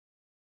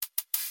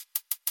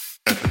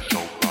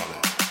Episode Pilot.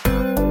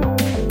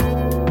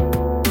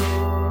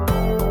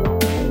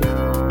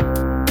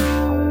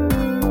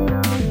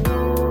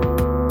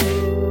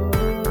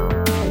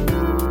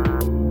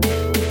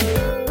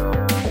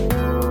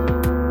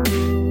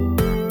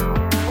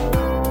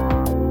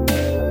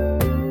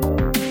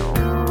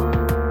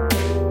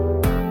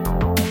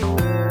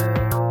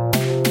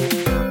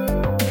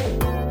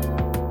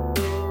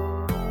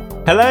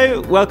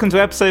 Hello, welcome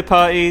to Episode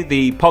Party,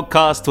 the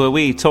podcast where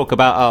we talk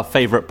about our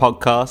favourite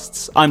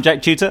podcasts. I'm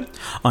Jack Tutor.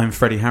 I'm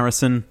Freddie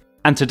Harrison.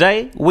 And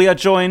today we are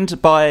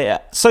joined by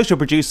social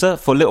producer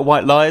for Little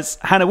White Lies,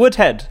 Hannah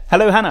Woodhead.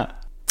 Hello, Hannah.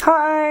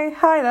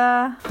 Hi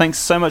there. Thanks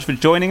so much for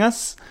joining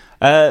us.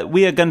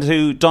 We are going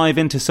to dive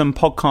into some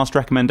podcast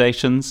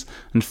recommendations,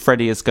 and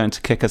Freddie is going to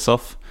kick us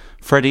off.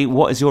 Freddie,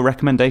 what is your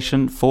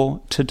recommendation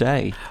for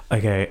today?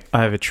 Okay,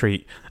 I have a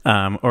treat,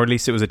 or at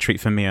least it was a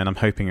treat for me, and I'm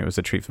hoping it was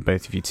a treat for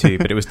both of you too,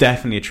 but it was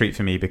definitely a treat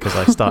for me because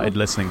I started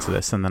listening to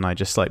this and then I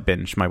just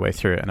binged my way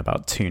through it in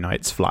about 2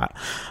 nights flat,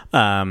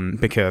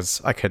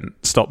 because I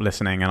couldn't stop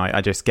listening and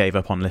I just gave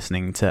up on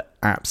listening to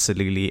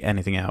absolutely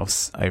anything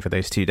else over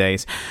those 2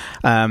 days.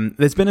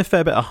 There's been a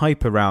fair bit of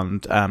hype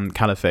around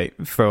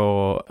Caliphate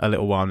for a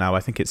little while now. I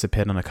think it's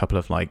appeared on a couple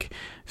of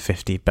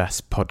 50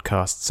 best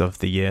podcasts of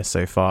the year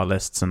so far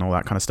lists and all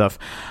that kind of stuff,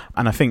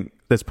 and I think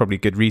there's probably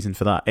good reason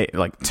for that. It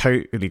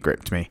totally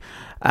gripped me.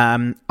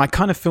 I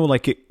kind of feel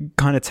like it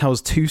kind of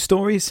tells 2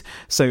 stories.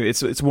 So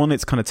it's one,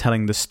 it's kind of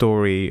telling the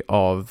story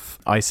of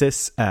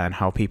ISIS and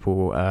how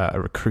people are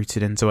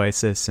recruited into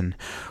ISIS and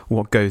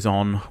what goes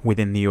on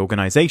within the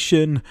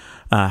organization,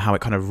 how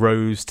it kind of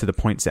rose to the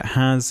points it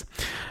has.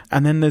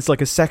 And then there's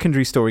a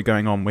secondary story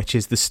going on, which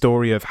is the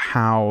story of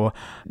how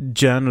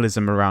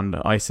journalism around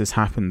ISIS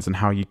happens and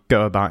how you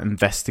go about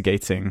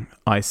investigating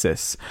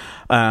ISIS.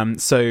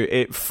 So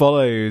it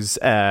follows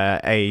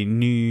a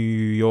New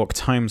York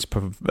Times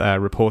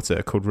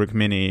reporter called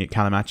Rukmini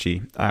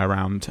Callimachi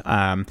around,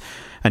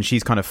 and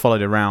she's kind of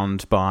followed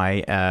around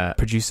by a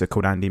producer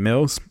called Andy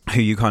Mills,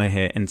 who you kind of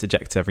hear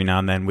interject every now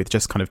and then with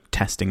just kind of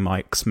testing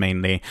mics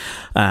mainly,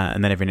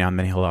 and then every now and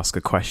then he'll ask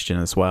a question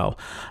as well.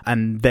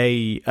 And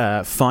they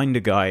find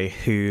a guy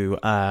who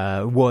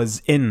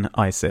was in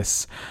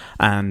ISIS,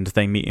 and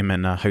they meet him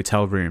in a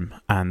hotel room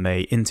and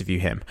they interview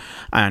him,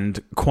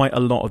 and quite a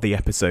lot of the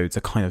episodes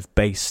are kind of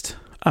based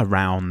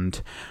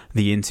around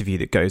the interview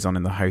that goes on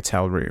in the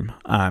hotel room.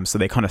 So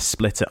they kind of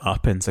split it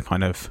up into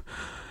kind of,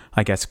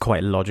 I guess,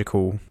 quite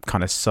logical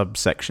kind of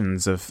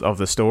subsections of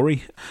the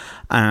story.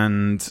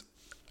 And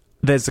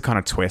there's a kind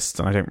of twist,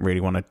 and I don't really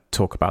want to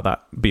talk about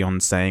that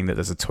beyond saying that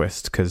there's a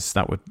twist, because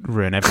that would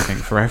ruin everything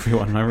for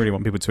everyone. I really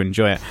want people to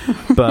enjoy it.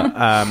 But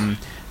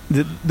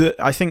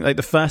I think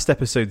the first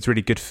episode is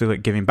really good for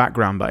giving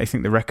background, but I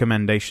think the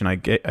recommendation I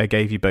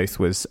gave you both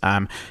was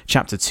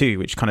chapter 2,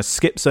 which kind of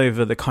skips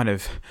over the kind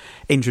of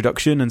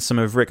introduction and some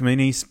of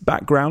Rukmini's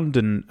background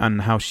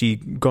and how she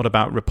got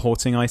about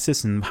reporting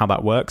ISIS and how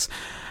that works.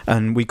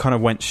 And we kind of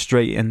went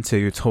straight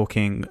into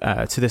talking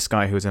to this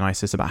guy who was in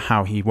ISIS about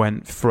how he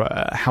went for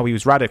how he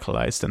was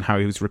radicalized and how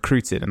he was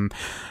recruited and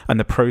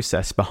the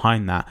process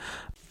behind that.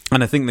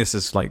 And I think this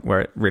is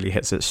where it really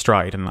hits its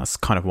stride, and that's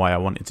kind of why I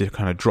wanted to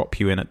kind of drop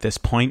you in at this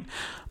point,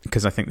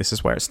 because I think this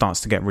is where it starts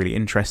to get really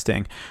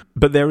interesting.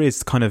 But there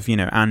is kind of,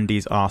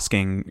 Andy's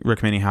asking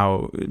Rukmini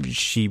how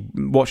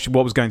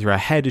what was going through her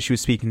head as she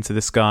was speaking to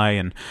this guy,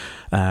 and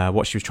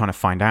what she was trying to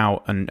find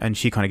out, and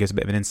she kind of gives a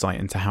bit of an insight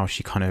into how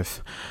she kind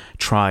of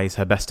tries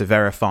her best to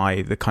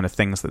verify the kind of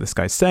things that this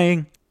guy's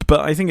saying.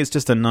 But I think it's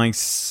just a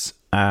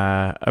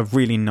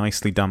really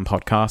nicely done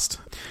podcast.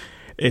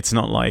 It's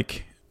not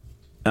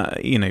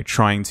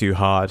trying too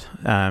hard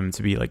to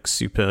be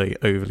super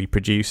overly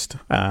produced,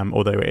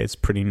 although it is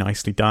pretty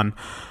nicely done.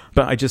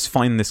 But I just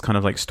find this kind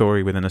of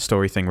story within a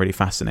story thing really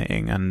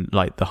fascinating, and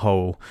the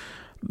whole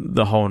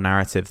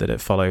narrative that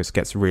it follows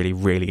gets really,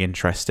 really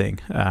interesting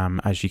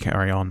as you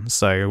carry on.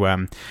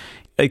 So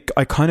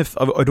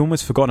I'd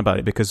almost forgotten about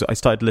it, because I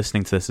started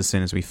listening to this as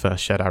soon as we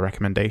first shared our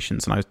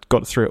recommendations, and I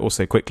got through it all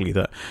so quickly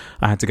that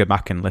I had to go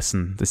back and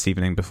listen this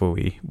evening before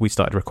we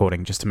started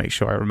recording, just to make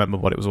sure I remember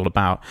what it was all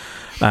about,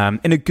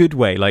 in a good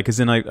way. As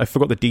in, I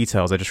forgot the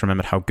details, I just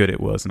remembered how good it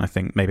was, and I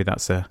think maybe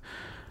that's a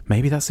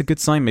good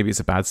sign, maybe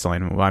it's a bad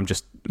sign. Well,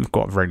 I've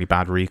got a really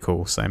bad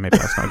recall, so maybe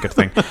that's not a good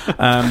thing.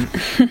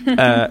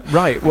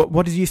 Right,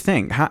 what did you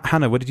think?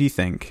 Hannah, what did you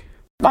think?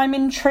 I'm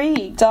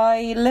intrigued.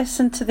 I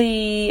listened to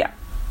the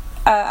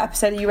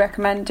episode that you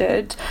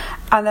recommended,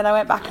 and then I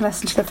went back and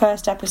listened to the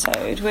first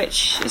episode,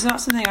 which is not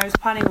something I was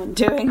planning on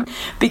doing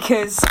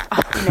because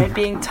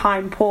being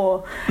time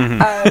poor.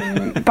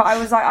 But I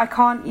was I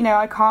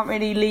can't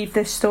really leave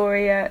this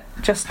story at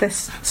just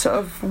this sort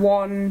of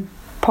one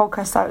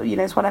podcast that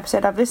it's one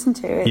episode I've listened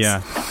to.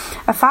 It's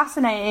a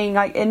fascinating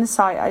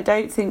insight. I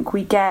don't think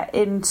we get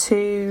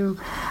into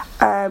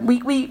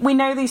we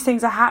know these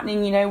things are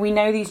happening, we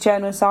know these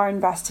journalists are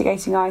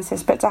investigating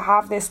ISIS, but to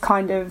have this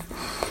kind of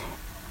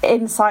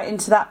insight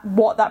into that,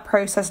 what that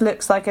process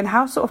looks like, and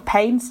how sort of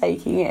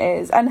painstaking it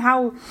is, and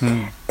how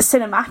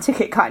cinematic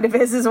it kind of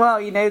is as well.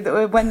 You know,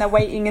 that when they're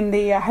waiting in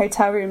the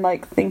hotel room,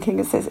 like thinking,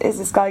 is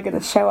this guy going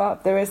to show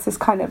up? There is this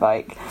kind of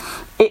like,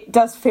 it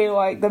does feel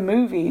like the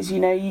movies. You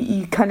know,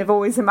 you kind of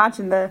always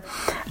imagine the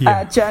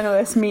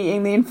journalists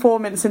meeting the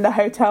informants in the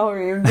hotel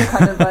room to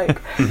kind of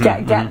like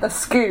get the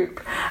scoop.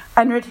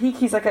 And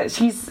Radhiki's like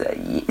she's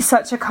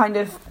such a kind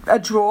of a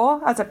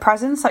draw as a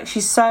presence. Like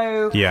she's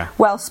so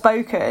well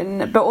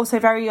spoken, but also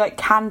very like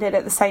candid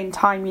at the same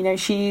time. You know,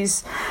 she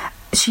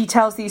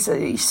tells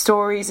these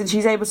stories, and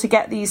she's able to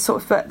get these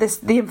sort of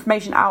the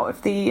information out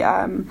of the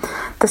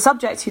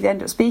subject who they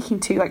end up speaking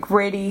to, like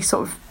really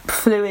sort of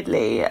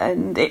fluidly,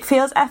 and it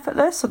feels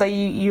effortless. Although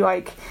you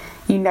like,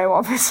 you know,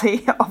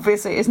 obviously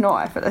it's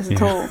not effortless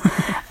at all.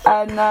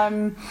 And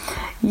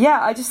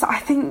I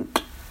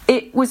think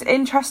it was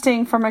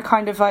interesting from a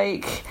kind of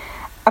like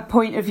a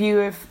point of view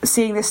of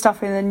seeing this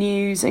stuff in the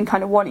news and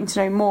kind of wanting to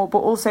know more, but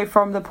also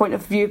from the point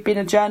of view of being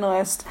a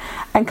journalist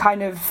and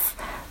kind of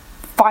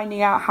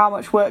finding out how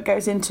much work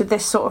goes into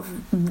this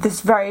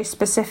very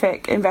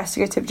specific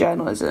investigative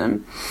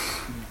journalism.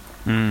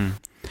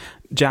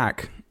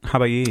 Jack, how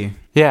about you?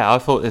 Yeah, I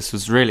thought this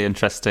was really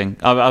interesting.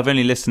 I've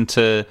only listened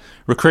to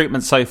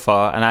Recruitment so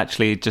far, and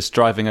actually just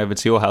driving over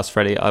to your house,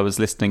 Freddie, I was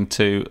listening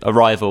to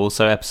Arrival,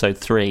 so episode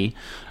 3.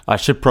 I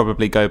should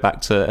probably go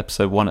back to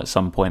episode 1 at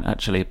some point,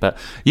 actually. But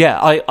yeah,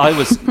 I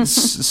was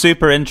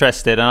super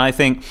interested, and I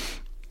think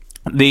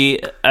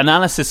the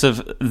analysis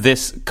of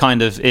this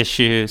kind of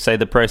issue, say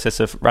the process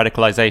of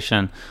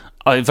radicalization,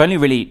 I've only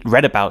really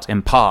read about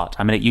in part.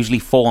 I mean, it usually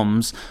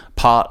forms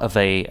part of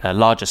a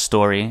larger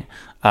story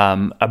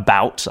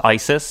about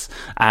ISIS,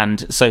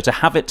 and so to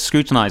have it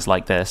scrutinized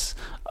like this,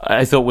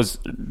 I thought was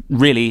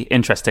really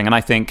interesting. And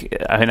I think,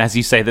 I mean, as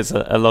you say, there's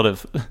a lot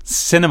of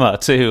cinema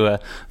to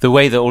the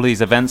way that all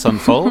these events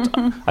unfold.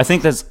 I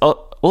think there's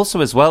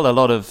also as well a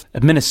lot of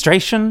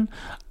administration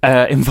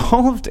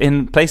involved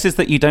in places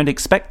that you don't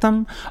expect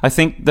them. I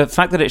think the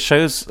fact that it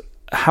shows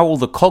how all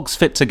the cogs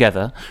fit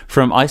together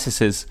from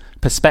ISIS's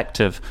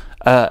perspective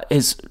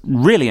is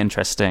really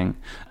interesting.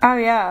 Oh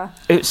yeah,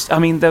 it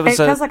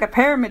feels like a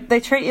pyramid. They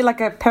treat you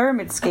like a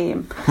pyramid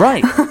scheme,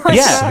 right?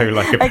 Yeah, so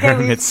like a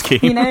pyramid scheme.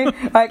 You know,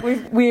 like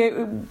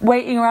we're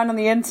waiting around on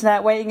the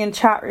internet, waiting in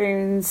chat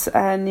rooms,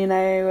 and you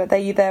know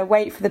they either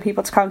wait for the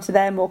people to come to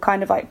them or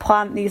kind of like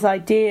plant these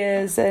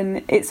ideas,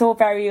 and it's all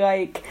very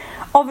like,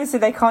 obviously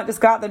they can't just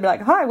go out there and be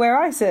like, "Hi, we're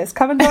ISIS,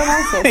 come and join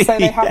ISIS." So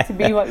they have to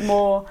be like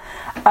more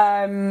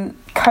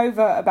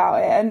covert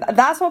about it, and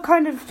that's what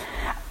kind of.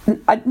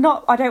 I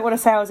don't want to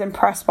say I was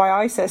impressed by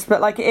ISIS,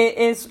 but like it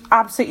is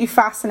absolutely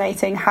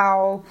fascinating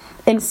how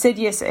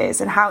insidious it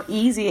is and how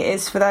easy it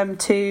is for them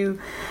to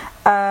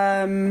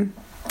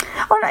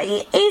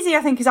easy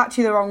I think is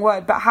actually the wrong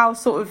word, but how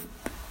sort of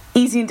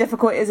easy and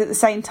difficult it is at the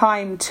same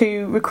time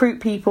to recruit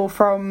people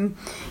from,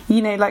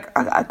 you know, like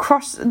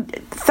across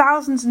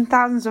thousands and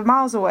thousands of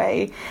miles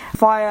away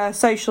via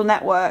social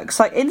networks,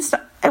 like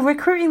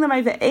recruiting them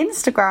over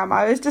Instagram.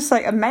 I was just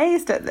like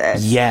amazed at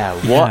this. Yeah,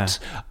 what?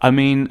 Yeah. I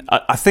mean,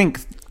 I think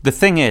the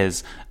thing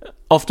is,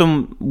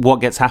 often what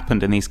gets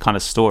happened in these kind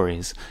of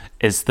stories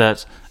is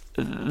that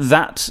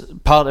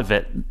part of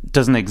it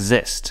doesn't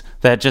exist.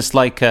 They're just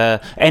like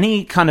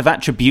any kind of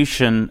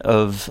attribution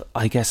of,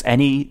 I guess,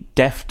 any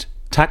deft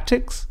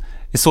tactics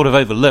is sort of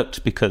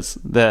overlooked because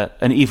they're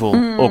an evil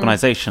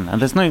organization,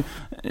 and there's no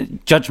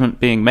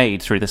judgment being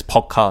made through this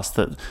podcast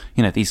that,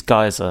 you know, these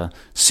guys are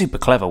super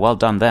clever, well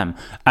done them.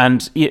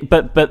 And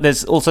but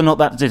there's also not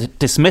that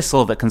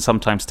dismissal that can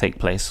sometimes take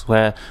place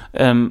where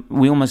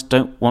we almost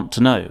don't want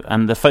to know,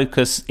 and the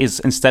focus is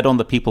instead on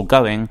the people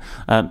going,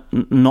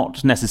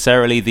 not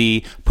necessarily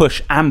the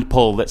push and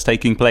pull that's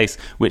taking place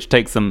which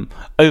takes them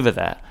over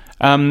there.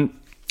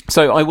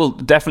 So I will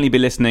definitely be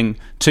listening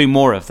to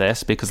more of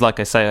this because,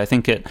 like I say, I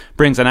think it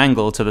brings an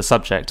angle to the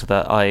subject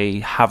that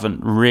I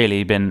haven't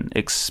really been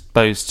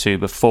exposed to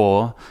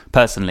before,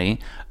 personally.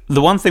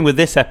 The one thing with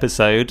this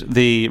episode,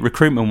 the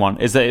recruitment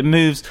one, is that it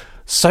moves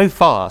so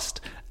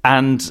fast.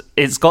 And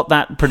it's got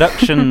that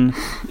production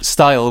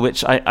style,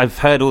 which I've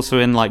heard also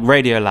in like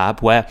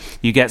Radiolab, where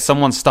you get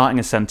someone starting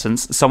a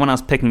sentence, someone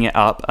else picking it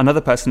up,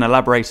 another person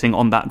elaborating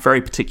on that very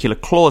particular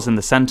clause in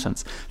the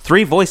sentence.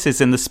 3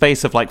 voices in the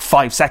space of like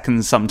 5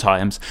 seconds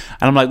sometimes.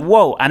 And I'm like,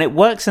 whoa. And it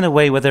works in a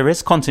way where there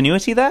is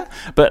continuity there,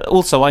 but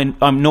also I'm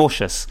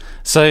nauseous.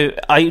 So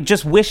I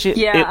just wish it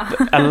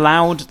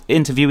allowed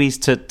interviewees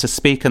to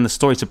speak and the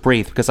story to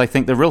breathe, because I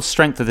think the real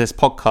strength of this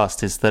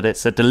podcast is that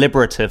it's a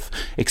deliberative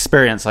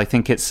experience. I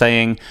think it's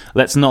saying,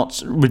 let's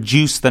not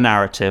reduce the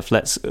narrative,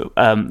 let's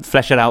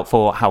flesh it out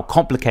for how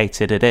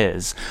complicated it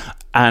is.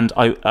 And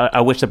I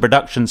wish the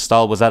production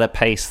style was at a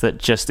pace that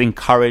just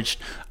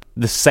encouraged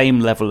the same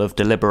level of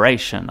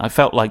deliberation. I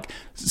felt like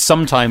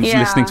sometimes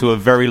listening to a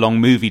very long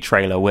movie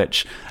trailer,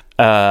 which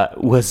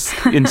was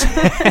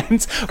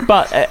intense.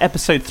 But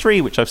episode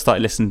 3, which I've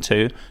started listening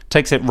to,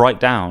 takes it right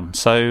down.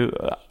 So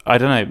I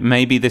don't know.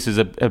 Maybe this is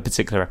a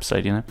particular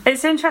episode. You know,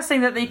 it's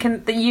interesting that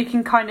you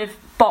can kind of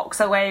box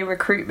away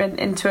recruitment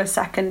into a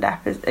second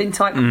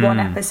into like one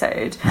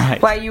episode,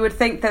 right. Where you would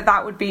think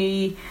that would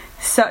be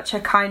such a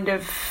kind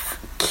of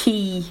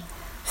key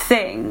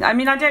thing. I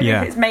mean, I don't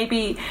know if it's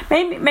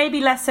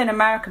maybe less in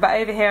America, but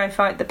over here I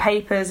feel like the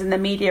papers and the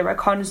media are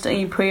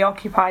constantly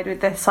preoccupied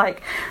with this,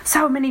 like,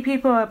 so many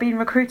people are being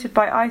recruited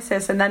by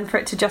ISIS, and then for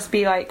it to just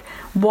be like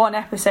one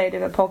episode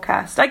of a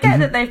podcast. I get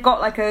that they've got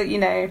like a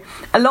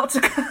lot to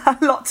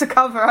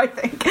cover, I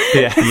think.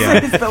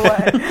 Is the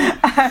word.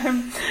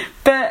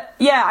 But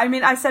yeah, I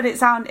mean, I said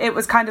it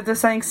was kind of there's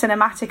something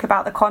cinematic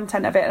about the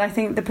content of it, and I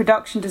think the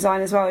production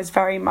design as well is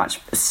very much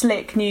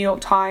slick New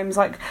York Times,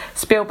 like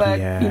Spielberg,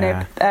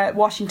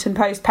 Washington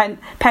Post,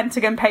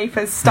 Pentagon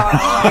Papers style,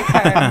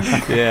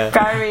 like,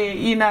 very,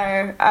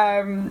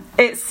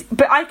 it's.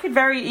 But I could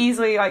very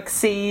easily like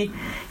see,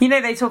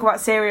 they talk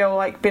about Serial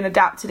like being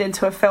adapted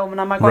into a film,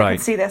 and I'm like, well, I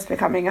can see this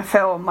becoming a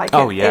film. Like,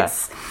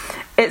 it's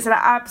an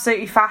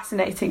absolutely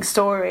fascinating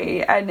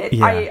story, and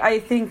I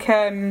think.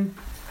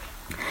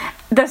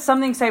 There's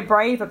something so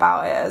brave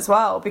about it as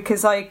well,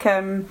 because like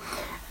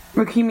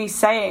Rukimi's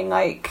saying,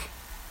 like,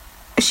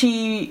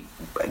 she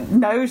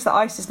knows that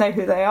ISIS know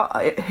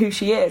who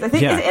she is. I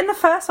think is it in the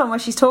first one where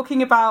she's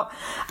talking about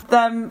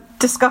them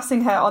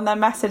discussing her on their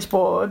message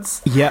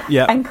boards,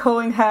 and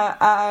calling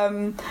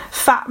her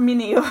Fat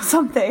Minnie or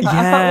something. Like,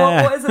 I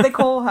thought, what is it they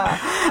call her?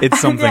 It's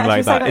something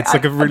like that. It's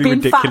like a really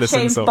ridiculous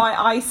insult. By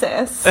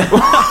ISIS.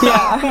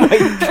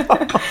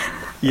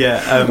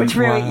 Which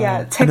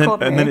really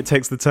tickled me. And then it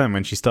takes the turn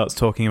when she starts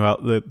talking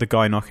about the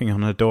guy knocking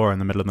on her door in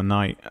the middle of the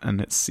night,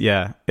 and it's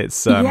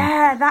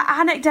that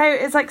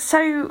anecdote is like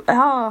so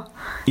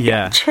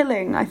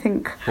chilling, I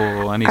think.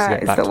 I need to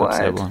get back to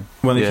episode 1.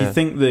 Well, if you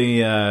think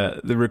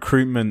the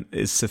recruitment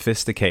is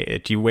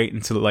sophisticated, you wait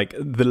until like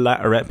the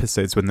latter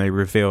episodes when they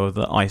reveal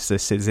that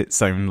ISIS is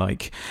its own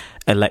like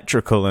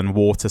electrical and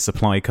water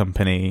supply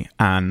company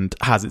and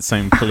has its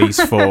own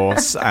police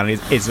force and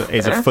is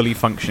a fully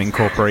functioning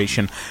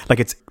corporation.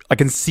 Like, I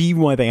can see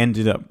why they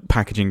ended up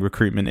packaging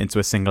recruitment into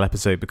a single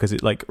episode, because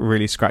it like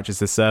really scratches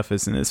the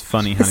surface, and it's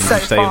funny how you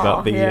say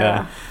about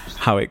the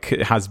how it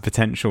has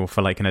potential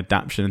for like an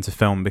adaptation into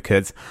film,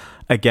 because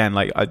again,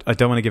 like I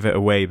don't want to give it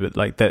away, but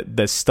like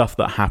there's stuff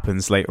that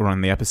happens later on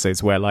in the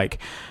episodes where like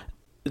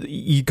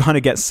you kind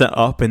of get set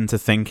up into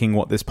thinking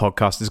what this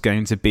podcast is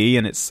going to be,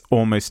 and it's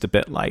almost a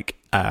bit like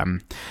S-Town,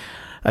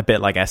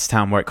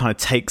 where it kind of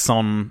takes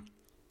on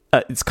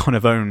its kind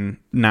of own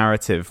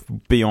narrative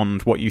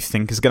beyond what you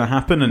think is going to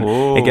happen, and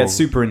it gets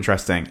super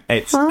interesting.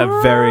 It's a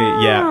very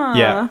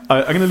I'm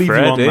going to leave you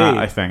on that,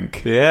 I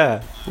think.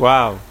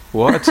 Wow,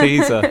 what a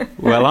teaser.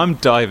 Well, I'm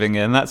diving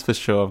in, that's for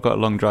sure. I've got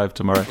a long drive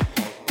tomorrow.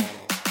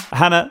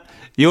 Hannah,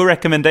 your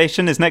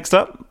recommendation is next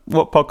up.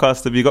 What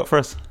podcast have you got for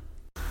us?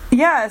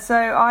 Yeah, so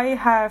I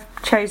have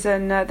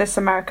chosen This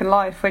American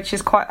Life, which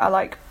is quite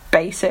a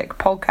basic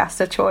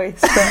podcaster choice.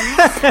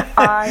 But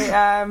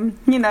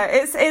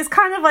it's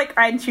kind of like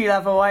entry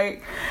level,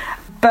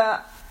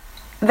 but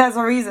there's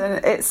a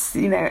reason it's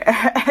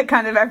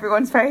kind of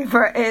everyone's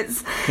favourite.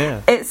 It's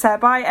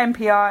by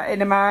NPR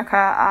in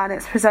America, and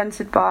it's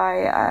presented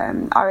by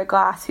Ira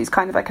Glass, who's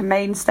kind of like a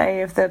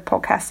mainstay of the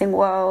podcasting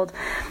world.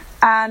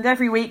 And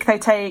every week they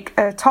take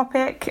a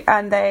topic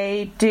and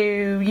they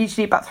do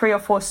usually about 3 or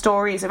 4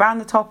 stories around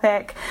the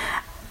topic,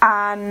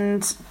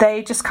 and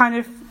they just kind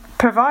of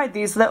provide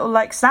these little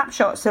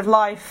snapshots of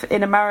life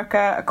in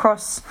America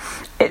across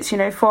its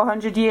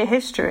 400-year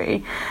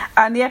history.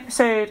 And the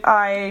episode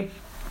I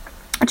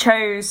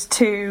chose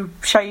to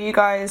show you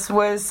guys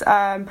was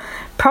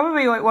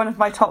probably one of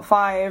my top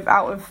 5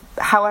 out of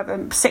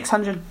however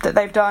 600 that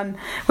they've done,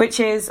 which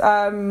is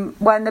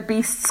When the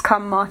Beasts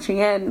Come Marching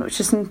In, which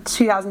is in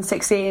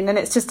 2016, and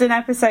it's just an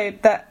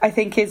episode that I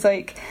think is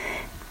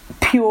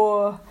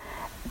pure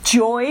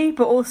joy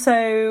but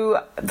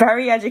also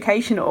very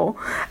educational.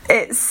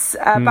 It's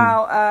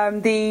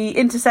about the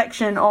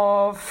intersection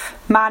of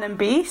man and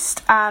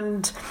beast,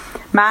 and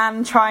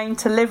man trying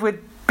to live with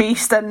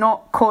beast and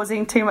not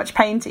causing too much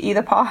pain to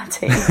either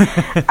party.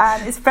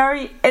 And it's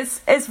very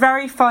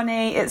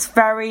funny, it's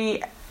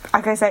very,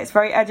 like I say, it's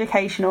very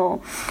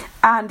educational,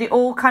 and it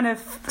all kind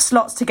of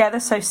slots together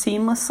so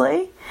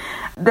seamlessly.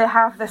 They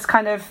have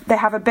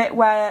a bit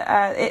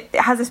where it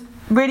has this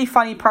really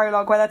funny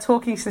prologue where they're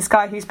talking to this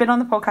guy who's been on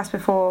the podcast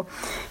before,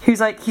 he's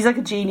like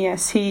a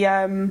genius. He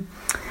I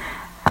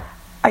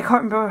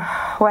can't remember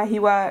where he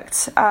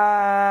worked.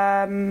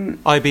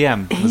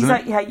 IBM. He's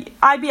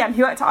IBM.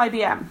 He worked at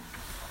IBM.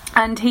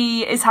 And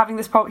he is having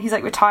this problem. He's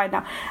retired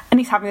now, and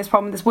he's having this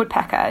problem with this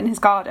woodpecker in his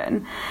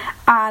garden,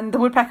 and the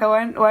woodpecker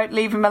won't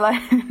leave him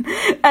alone.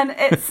 And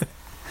it's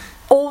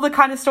all the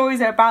kind of stories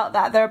are about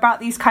that. They're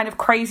about these kind of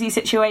crazy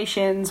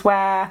situations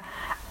where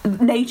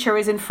nature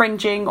is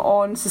infringing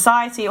on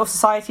society, or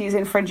society is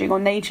infringing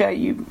on nature,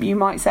 you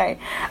might say.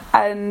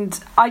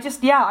 And I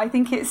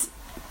think it's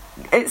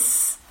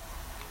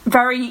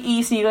very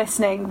easy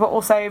listening, but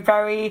also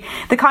very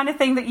the kind of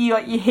thing that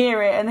you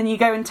hear it and then you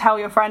go and tell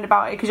your friend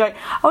about it because you're like,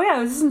 oh yeah, I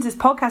was listening to this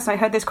podcast and I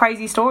heard this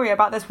crazy story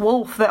about this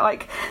wolf that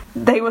like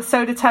they were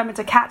so determined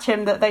to catch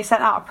him that they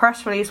sent out a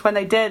press release when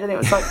they did, and it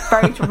was like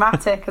very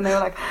dramatic, and they were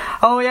like,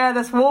 oh yeah,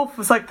 this wolf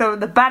was like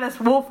the baddest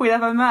wolf we'd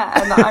ever met.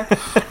 And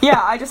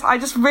I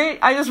just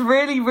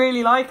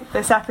really like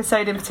this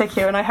episode in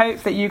particular, and I hope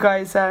that you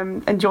guys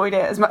enjoyed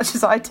it as much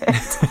as I did.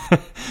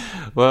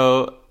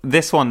 Well,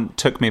 this one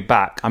took me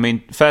back. I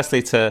mean,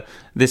 firstly to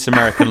This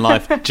American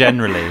Life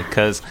generally,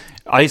 because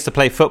I used to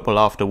play football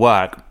after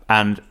work,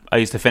 and I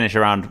used to finish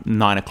around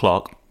 9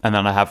 o'clock, and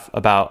then I have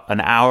about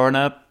an hour and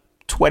a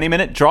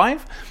 20-minute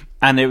drive,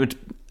 and it would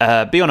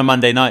be on a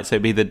Monday night, so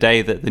it'd be the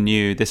day that the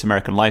new This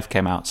American Life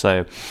came out.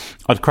 So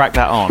I'd crack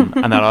that on,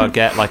 and then I'd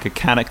get like a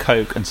can of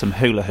Coke and some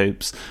hula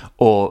hoops,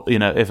 or, you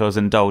know, if I was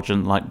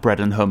indulgent, like bread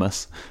and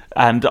hummus.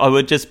 And I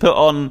would just put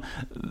on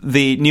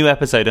the new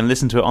episode and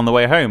listen to it on the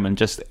way home and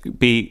just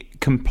be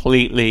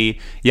completely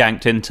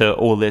yanked into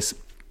all this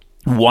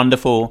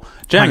wonderful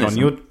journalism.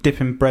 Hang on, you're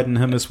dipping bread and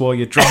hummus while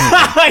you're driving.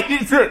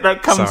 That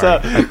comes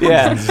up.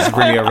 Yeah, this is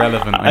really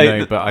irrelevant, I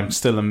know, but I'm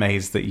still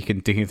amazed that you can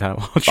do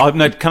that.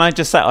 No, can I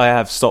just say I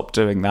have stopped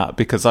doing that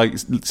because I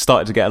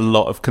started to get a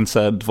lot of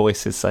concerned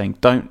voices saying,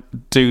 don't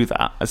do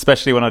that,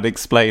 especially when I'd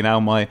explain how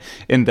my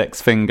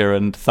index finger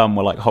and thumb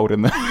were like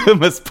holding the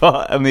hummus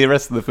part and the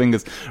rest of the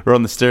fingers were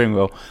on the steering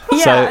wheel.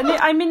 Yeah, so,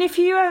 I mean, if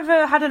you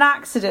ever had an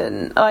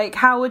accident, like,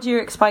 how would you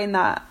explain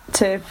that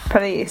to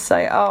police?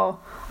 Like, oh,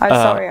 I'm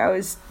sorry, I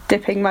was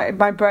dipping my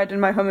bread in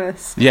my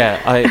hummus.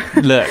 Yeah,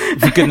 look,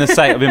 for goodness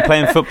sake, I've been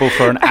playing football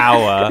for an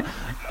hour.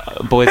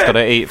 Boys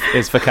Gotta Eat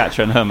is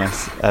focaccia and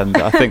hummus, and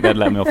I think they'd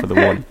let me off with a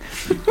warning.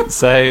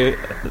 So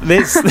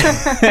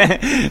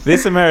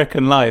this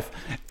American Life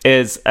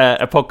is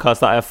a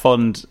podcast that I have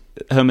fond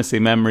hummusy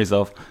memories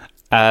of,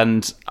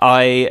 and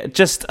it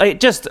just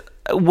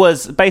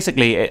was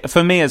basically,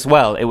 for me as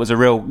well, it was a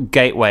real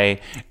gateway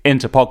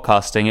into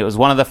podcasting. It was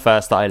one of the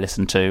first that I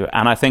listened to,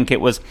 and I think it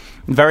was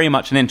very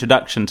much an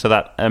introduction to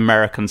that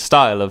American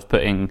style of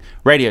putting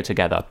radio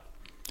together.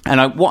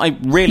 And what I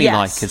really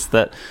like is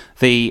that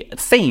the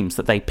themes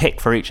that they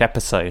pick for each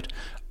episode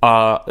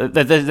are,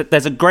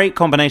 there's a great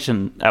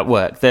combination at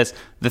work. There's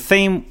the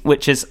theme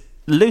which is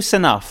loose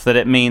enough that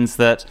it means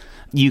that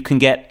you can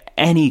get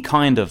any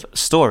kind of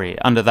story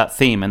under that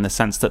theme, in the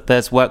sense that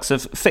there's works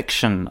of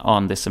fiction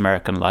on This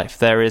American Life.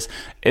 There is,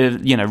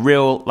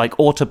 real like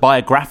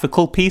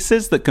autobiographical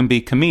pieces that can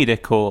be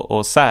comedic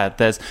or sad.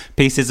 There's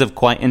pieces of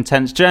quite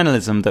intense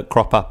journalism that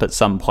crop up at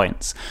some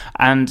points.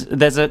 And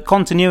there's a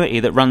continuity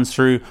that runs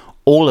through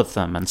all of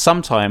them. And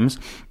sometimes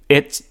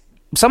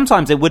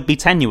it would be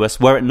tenuous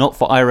were it not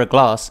for Ira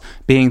Glass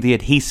being the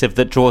adhesive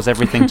that draws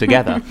everything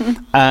together.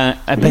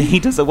 But he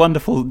does a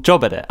wonderful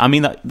job at it. I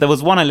mean, there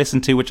was one I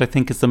listened to, which I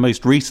think is the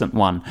most recent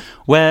one,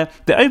 where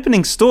the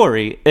opening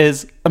story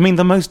is,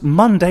 the most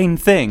mundane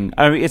thing.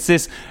 It's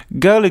this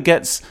girl who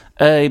gets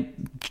a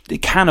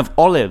can of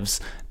olives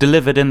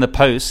delivered in the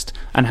post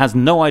and has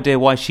no idea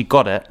why she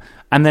got it.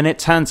 And then it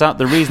turns out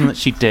the reason that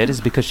she did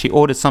is because she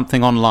ordered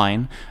something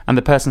online, and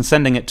the person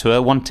sending it to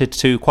her wanted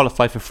to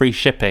qualify for free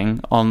shipping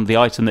on the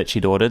item that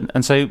she'd ordered,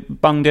 and so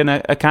bunged in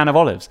a can of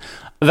olives.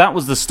 That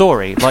was the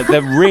story. Like,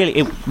 they're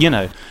really,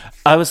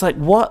 I was like,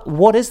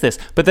 what is this?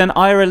 But then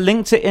Ira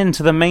linked it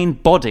into the main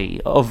body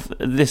of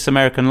This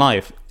American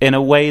Life in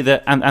a way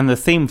that, and the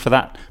theme for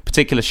that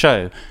particular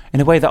show,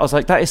 in a way that I was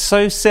like, that is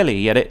so silly,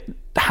 yet it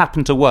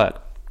happened to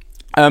work.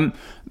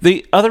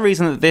 The other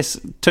reason that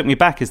this took me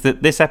back is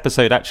that this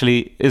episode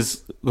actually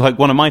is like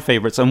one of my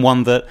favorites, and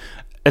one that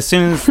as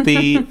soon as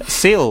the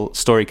Seal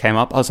story came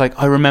up, I was like,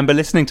 I remember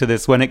listening to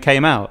this when it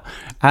came out.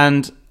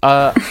 And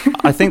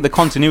I think the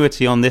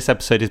continuity on this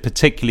episode is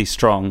particularly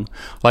strong.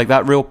 Like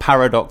that real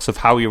paradox of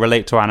how we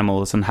relate to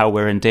animals and how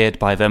we're endeared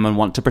by them and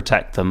want to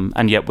protect them,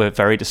 and yet we're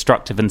very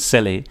destructive and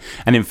silly.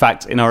 And in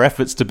fact, in our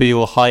efforts to be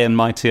all high and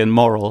mighty and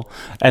moral,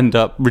 end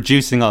up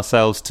reducing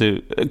ourselves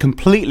to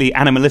completely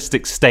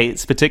animalistic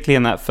states, particularly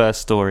in that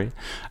first story.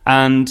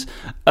 And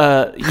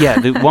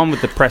the one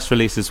with the press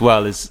release as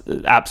well is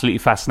absolutely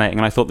fascinating.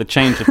 And I thought the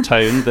change of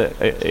tone that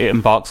it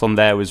embarks on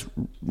there was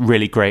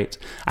really great.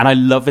 And I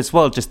love as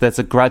well, just there's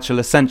a gradual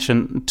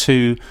ascension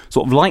to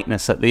sort of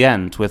lightness at the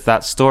end with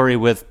that story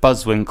with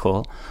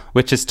Buzzwinkle,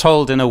 which is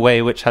told in a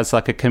way which has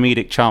like a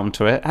comedic charm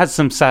to it, has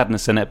some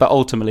sadness in it, but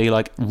ultimately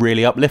like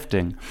really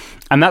uplifting.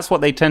 And that's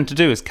what they tend to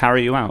do, is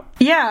carry you out.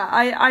 Yeah,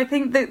 I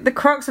think the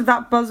crux of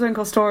that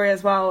Buzzwinkle story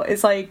as well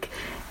is like,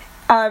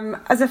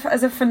 as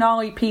a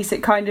finale piece,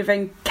 it kind of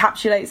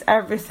encapsulates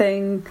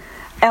everything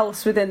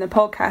else within the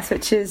podcast,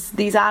 which is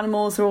these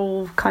animals are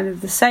all kind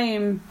of the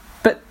same,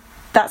 but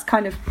that's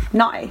kind of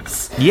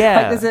nice.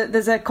 Yeah, like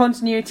there's a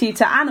continuity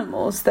to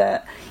animals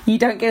that you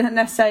don't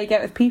necessarily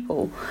get with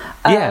people.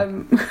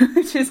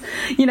 Which is,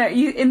 you know,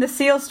 in the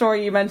seal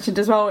story you mentioned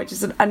as well, which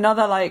is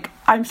another, like,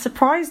 I'm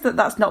surprised that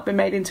that's not been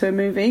made into a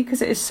movie,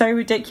 because it is so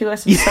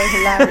ridiculous and so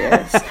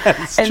hilarious.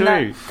 It's true.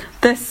 That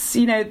this,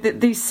 you know,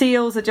 these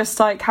seals are just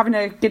like having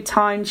a good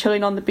time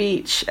chilling on the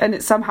beach, and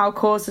it somehow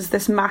causes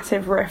this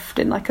massive rift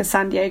in like a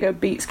San Diego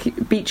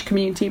beach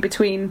community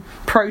between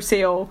pro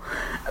seal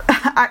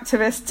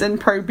activists and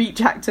pro beach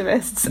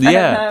activists.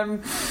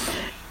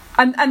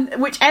 And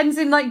which ends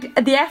in like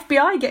the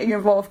FBI getting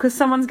involved because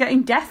someone's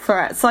getting death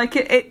threats. Like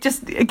it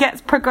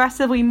gets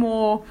progressively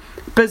more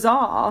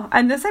bizarre.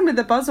 And the same with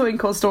the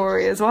Buzzwinkle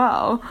story as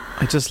well.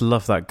 I just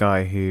love that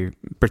guy who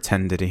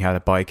pretended he had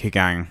a biker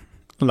gang.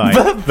 Like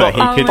that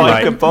he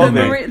could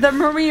the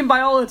marine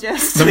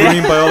biologist. The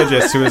marine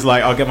biologist who was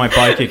like, I'll get my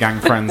biker gang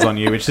friends on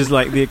you, which is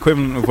like the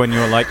equivalent of when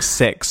you're like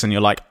 6 and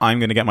you're like, I'm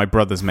going to get my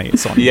brother's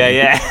mates on you.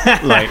 Yeah.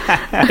 Like,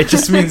 it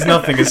just means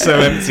nothing. It's so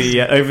empty,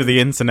 yet over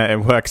the internet it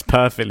works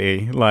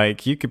perfectly.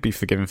 Like, you could be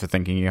forgiven for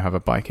thinking you have a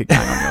biker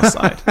gang on your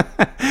side.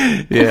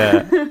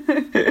 Yeah.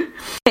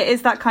 It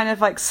is that kind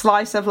of like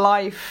slice of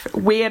life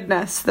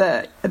weirdness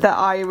that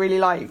I really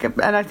like,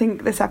 and I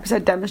think this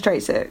episode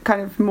demonstrates it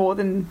kind of more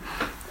than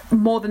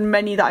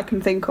many that I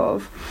can think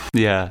of.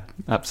 Yeah,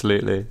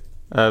 absolutely.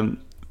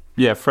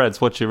 Yeah,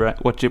 Freds, what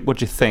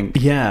do you think?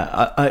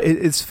 Yeah,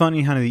 it's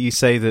funny, Hannah, that you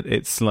say that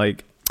it's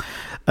like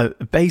a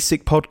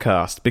basic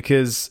podcast,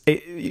 because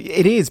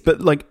it is, but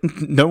like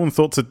no one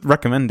thought to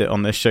recommend it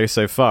on this show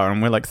so far,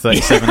 and we're like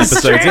 37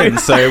 episodes in,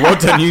 so well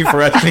done you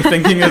for actually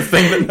thinking of a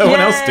thing that no one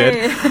else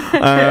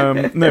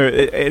did. No,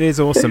 it is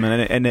awesome,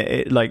 and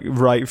it like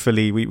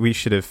rightfully we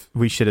should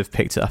have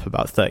picked it up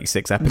about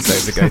 36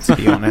 episodes ago, to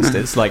be honest.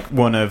 It's like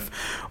one of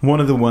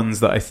the ones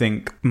that I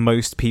think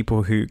most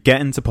people who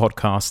get into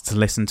podcasts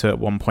listen to at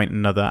one point or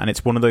another, and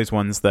it's one of those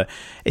ones that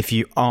if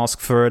you ask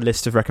for a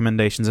list of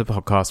recommendations of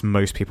podcasts,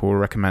 most people will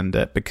recommend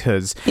it,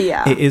 because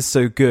it is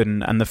so good,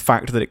 and the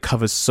fact that it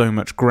covers so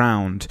much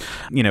ground,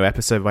 you know,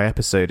 episode by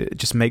episode, it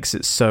just makes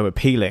it so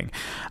appealing.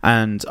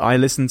 And I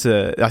think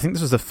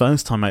this was the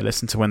first time I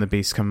listened to When the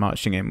Beasts Come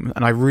Marching In,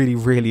 and I really,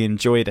 really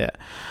enjoyed it.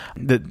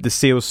 The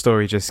seal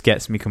story just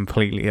gets me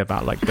completely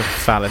about like the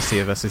fallacy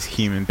of us as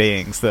human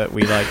beings, that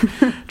we like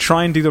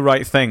try and do the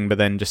right thing but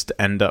then just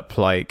end up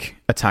like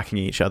attacking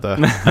each other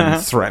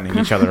and threatening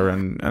each other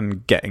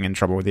and getting in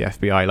trouble with the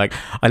FBI. Like,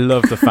 I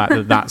love the fact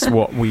that that's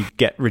what we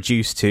get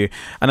reduced to,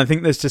 and I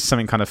think there's just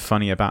something kind of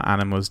funny about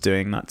animals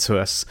doing that to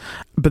us.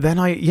 But then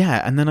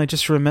I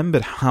just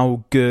remembered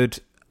how good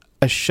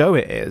a show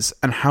it is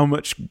and how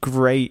much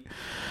great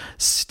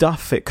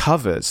stuff it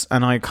covers,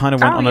 and I kind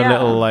of went on a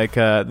little like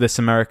This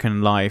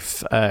American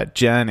Life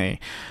journey,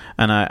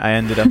 and I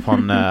ended up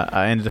on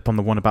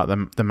the one about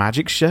the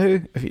magic show.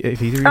 Have either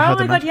of you heard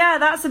my god, yeah,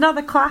 that's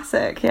another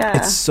classic. Yeah,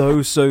 it's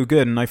so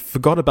good, and I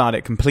forgot about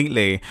it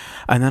completely,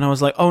 and then I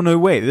was like, oh no,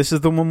 wait, this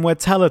is the one where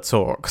Teller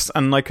talks,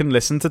 and I can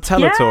listen to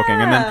Teller talking,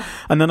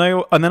 and then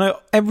I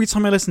every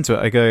time I listen to it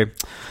I go,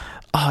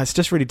 it's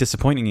just really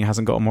disappointing he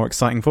hasn't got a more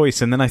exciting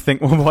voice. And then I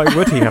think, well, why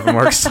would he have a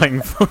more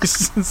exciting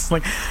voice? It's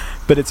like,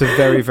 but it's a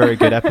very, very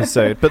good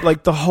episode. But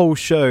like the whole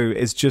show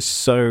is just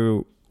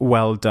so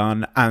well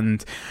done,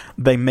 and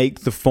they make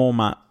the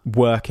format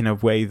work in a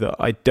way that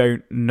I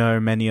don't know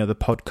many other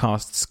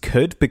podcasts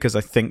could, because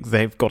I think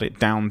they've got it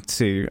down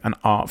to an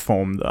art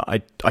form that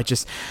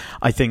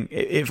I think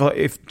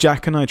if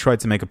Jack and I tried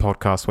to make a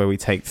podcast where we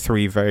take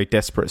 3 very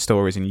desperate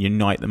stories and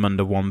unite them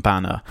under one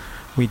banner,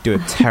 we'd do a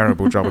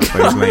terrible job of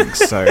those links.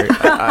 So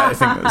I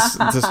think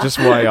that's just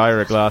why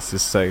Ira Glass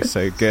is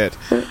so good.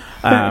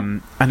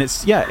 And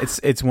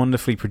it's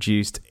wonderfully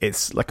produced.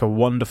 It's like a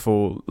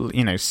wonderful,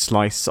 you know,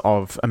 slice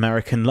of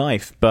American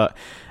life, but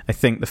I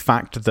think the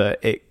fact that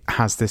it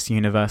has this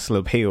universal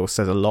appeal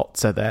says a lot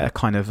to their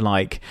kind of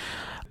like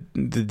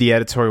the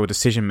editorial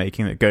decision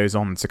making that goes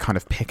on to kind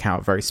of pick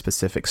out very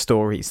specific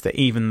stories that,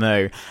 even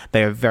though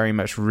they are very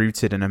much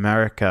rooted in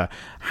America,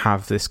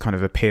 have this kind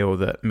of appeal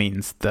that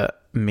means that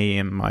me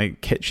and my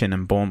kitchen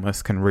in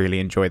Bournemouth can really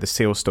enjoy the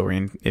seal story,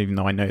 and even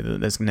though I know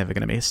that there's never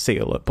going to be a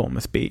seal at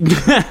Bournemouth Beach.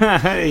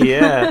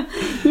 Yeah.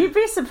 You'd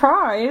be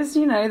surprised,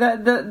 you know,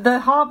 that the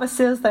harbour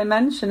seals they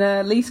mention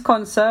are least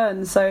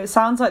concerned, so it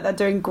sounds like they're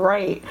doing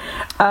great.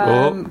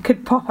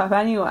 Could pop up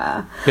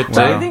anywhere. But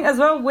I think as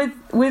well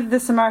with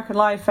This American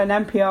Life and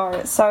NPR,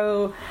 it's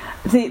so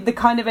the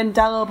kind of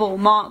indelible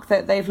mark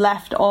that they've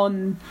left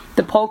on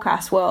the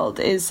podcast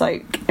world is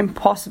like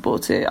impossible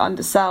to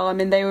undersell. I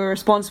mean, they were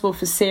responsible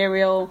for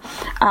Serial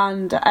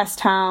and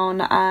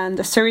S-Town and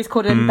a series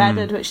called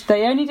Embedded, which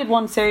they only did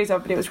one series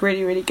of, but it was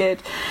really, really good.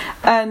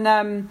 And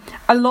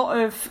a lot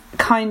of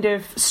kind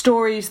of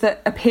stories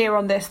that appear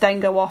on this then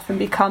go off and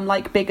become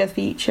like bigger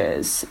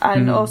features.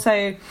 And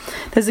also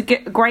there's a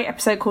great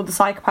episode called The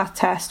Psychopath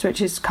Test,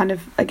 which is kind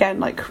of, again,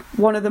 like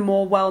one of the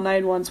more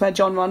well-known ones, where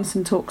John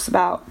Ronson talks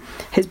about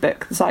his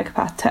book The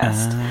Psychopath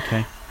Test.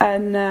 Okay.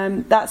 And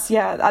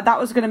that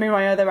was going to be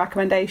my other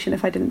recommendation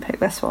if I didn't pick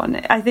this one.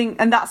 I think,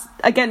 and that's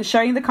again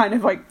showing the kind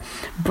of like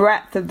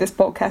breadth of this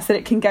podcast, that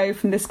it can go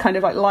from this kind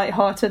of like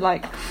light-hearted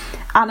like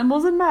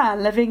animals and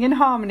man living in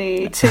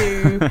harmony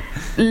to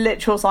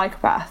literal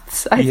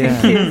psychopaths. I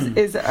think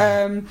is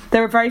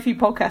there are very few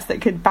podcasts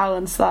that could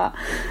balance that.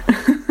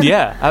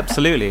 Yeah,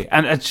 absolutely.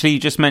 And actually, you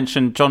just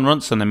mentioned Jon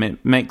Ronson, and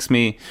it makes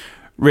me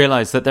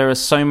realize that there are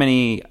so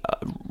many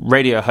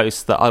radio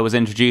hosts that I was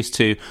introduced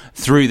to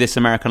through This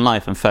American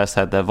Life and first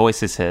heard their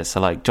voices here. So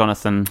like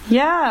Jonathan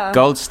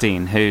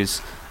Goldstein,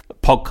 whose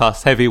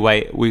podcast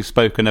Heavyweight we've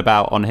spoken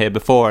about on here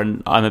before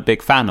and I'm a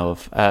big fan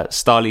of.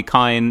 Starlee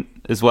Kine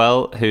as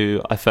well,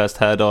 who I first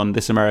heard on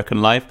This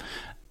American Life.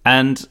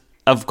 And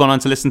I've gone on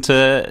to listen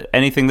to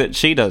anything that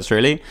she does,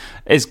 really.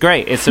 It's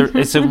great. It's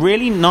a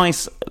really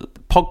nice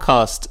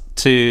podcast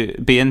to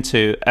be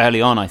into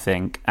early on, I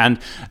think. And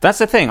that's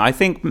the thing. I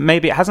think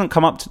maybe it hasn't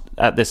come up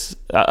at this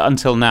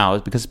until now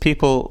because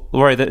people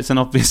worry that it's an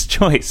obvious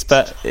choice,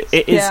 but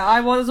it is. Yeah, I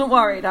wasn't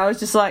worried. I was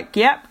just like,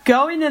 yep,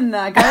 going in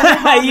there. Going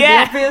in the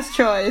obvious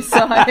choice.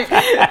 So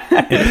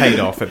It paid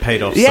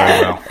off so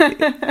well.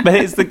 But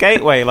it's the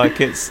gateway.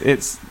 Like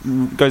it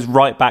goes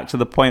right back to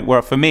the point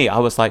where for me, I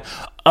was like,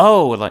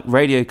 oh, like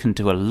radio can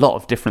do a lot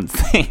of different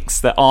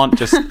things that aren't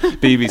just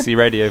BBC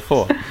Radio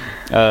 4.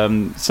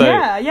 So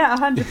yeah,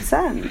 100%.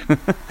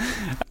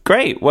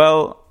 Great.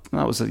 Well,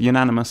 that was a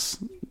unanimous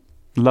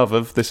love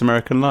of This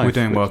American Life. We're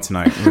doing well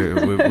tonight.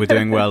 We're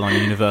doing well on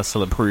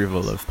universal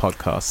approval of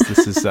podcasts.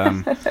 This is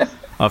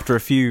after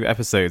a few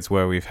episodes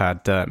where we've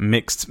had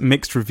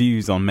mixed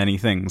reviews on many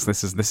things.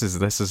 This is a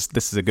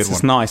good one.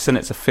 It's nice, and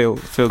it's a feel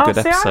good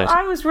episode.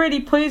 I was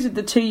really pleased with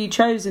the two you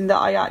chose, in that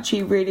I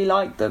actually really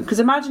liked them. Because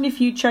imagine if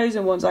you'd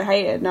chosen ones I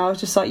hated, and I was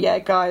just like, yeah,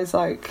 guys,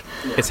 like,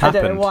 it's I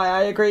don't know why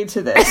I agreed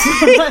to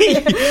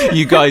this.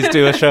 You guys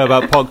do a show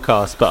about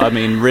podcasts, but I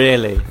mean,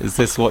 really, is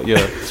this what you're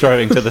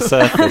throwing to the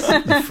surface,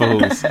 you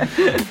fools?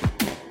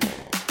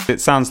 It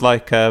sounds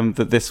like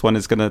that this one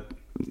is going to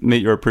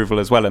meet your approval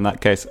as well in that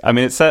case. I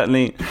mean, it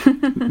certainly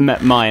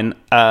met mine.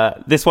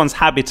 This one's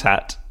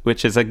Habitat,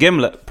 which is a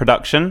Gimlet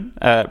production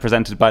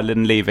presented by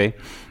Lynn Levy.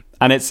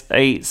 And it's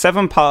a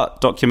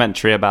 7-part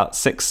documentary about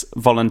 6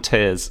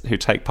 volunteers who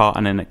take part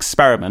in an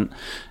experiment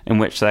in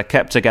which they're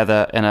kept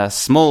together in a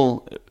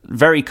small,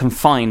 very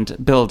confined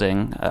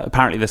building,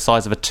 apparently the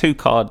size of a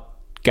 2-car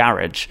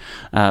garage,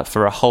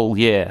 for a whole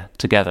year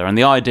together. And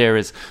the idea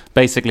is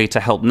basically to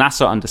help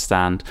NASA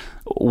understand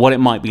what it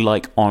might be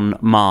like on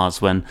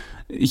Mars when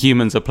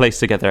humans are placed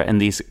together in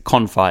these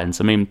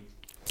confines. I mean,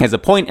 there's a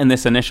point in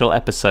this initial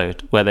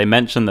episode where they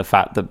mention the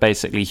fact that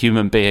basically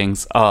human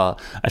beings are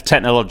a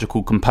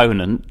technological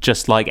component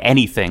just like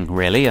anything,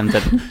 really, and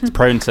that it's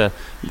prone to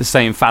the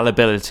same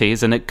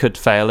fallibilities and it could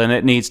fail and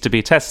it needs to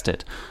be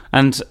tested.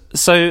 And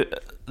so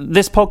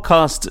this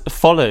podcast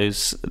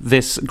follows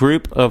this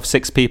group of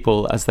 6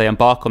 people as they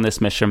embark on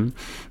this mission.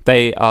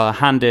 They are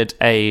handed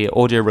a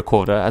audio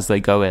recorder as they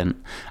go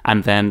in,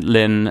 and then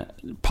Lynn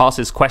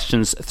passes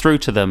questions through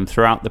to them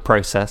throughout the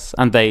process,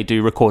 and they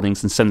do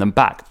recordings and send them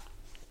back.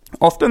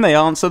 Often they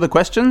answer the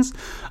questions.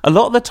 A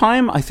lot of the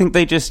time, I think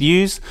they just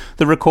use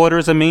the recorder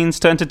as a means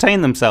to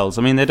entertain themselves.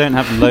 I mean, they don't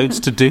have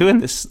loads to do in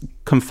this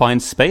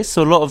confined space,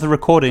 so a lot of the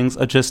recordings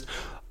are just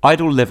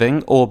idle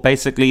living, or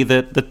basically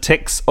the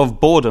ticks of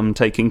boredom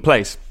taking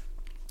place.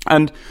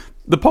 And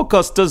the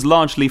podcast does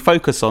largely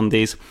focus on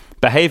these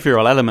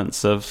behavioural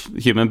elements of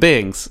human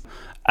beings.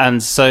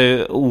 And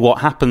so what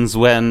happens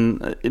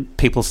when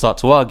people start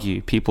to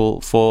argue,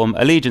 people form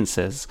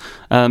allegiances,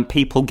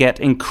 people get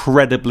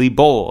incredibly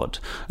bored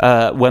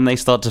when they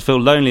start to feel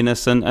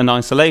loneliness and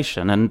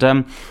isolation.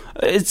 And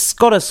it's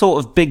got a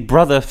sort of Big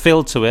Brother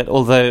feel to it,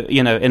 although,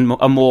 you know, in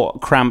a more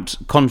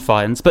cramped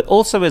confines. But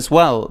also as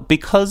well,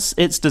 because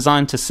it's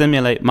designed to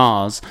simulate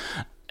Mars,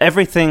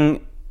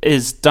 everything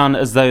is done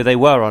as though they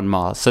were on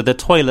Mars. So the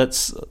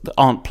toilets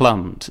aren't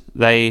plumbed.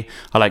 They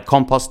are like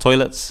compost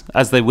toilets,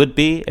 as they would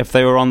be if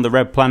they were on the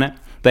Red Planet.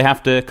 They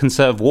have to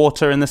conserve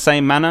water in the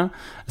same manner.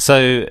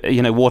 So,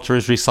 you know, water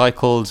is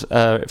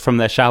recycled from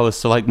their showers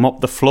to like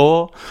mop the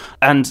floor.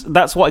 And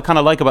that's what I kind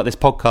of like about this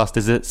podcast,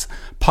 is it's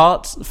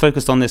part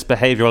focused on this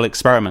behavioral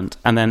experiment,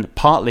 and then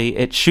partly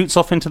it shoots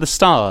off into the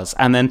stars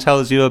and then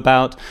tells you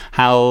about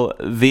how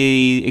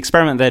the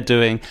experiment they're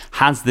doing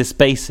has this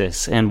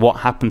basis in what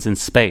happens in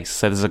space.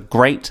 So there's a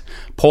great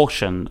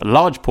portion, a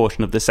large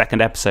portion of the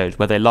second episode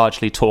where they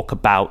largely talk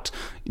about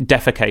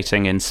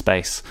defecating in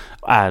space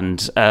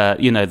and,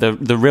 you know,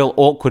 the real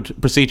awkward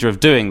procedure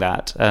of doing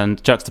that,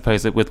 and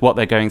juxtapose it with what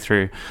they're going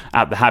through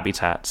at the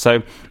Habitat.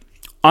 So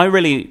I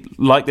really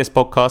like this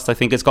podcast. I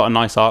think it's got a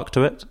nice arc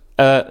to it.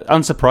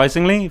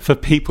 Unsurprisingly, for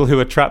people who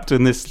are trapped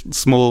in this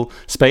small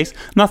space,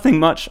 nothing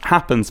much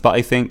happens, but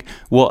I think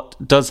what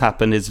does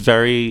happen is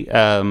very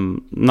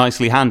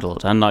nicely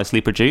handled and nicely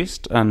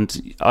produced.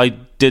 And I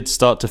did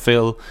start to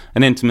feel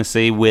an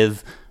intimacy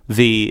with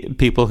the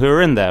people who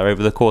are in there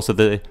over the course of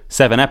the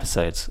 7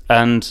 episodes.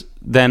 And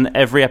then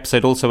every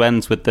episode also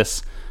ends with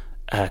this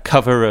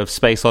cover of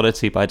Space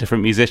Oddity by a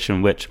different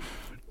musician, which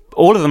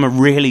all of them are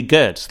really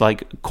good,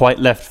 like quite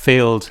left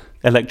field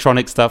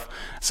electronic stuff.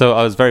 So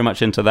I was very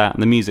much into that,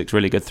 and the music's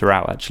really good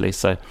throughout, actually.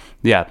 So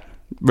yeah,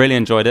 really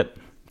enjoyed it.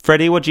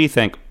 Freddie, what do you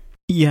think?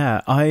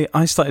 Yeah,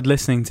 I started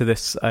listening to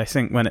this, I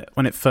think, when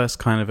it first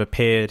kind of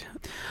appeared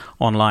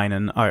online,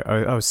 and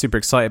I was super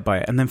excited by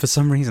it. And then for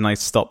some reason I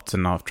stopped,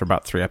 and after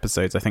about 3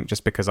 episodes, I think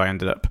just because I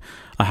had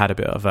a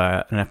bit of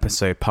an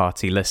episode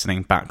party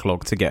listening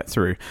backlog to get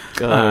through.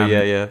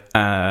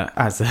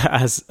 As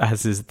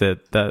is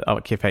the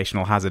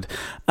occupational hazard.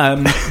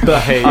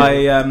 But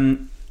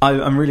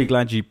I'm really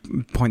glad you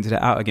pointed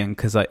it out again,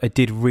 because I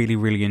did really,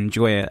 really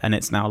enjoy it, and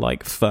it's now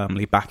like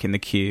firmly back in the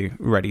queue,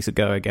 ready to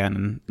go again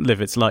and live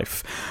its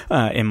life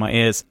in my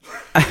ears.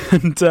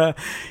 And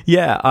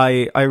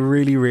I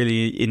really,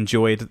 really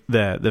enjoyed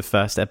the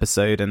first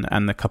episode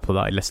and the couple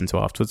that I listened to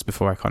afterwards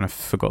before I kind of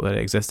forgot that it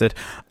existed.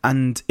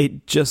 And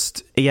it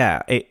just,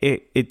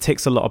 it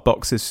ticks a lot of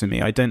boxes for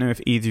me. I don't know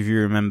if either of you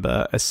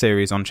remember a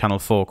series on Channel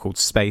 4 called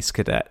Space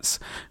Cadets,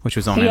 which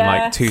was on in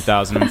like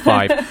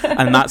 2005,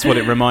 and that's what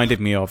it reminded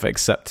me of,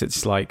 except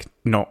it's like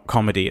not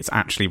comedy, it's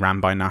actually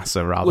ran by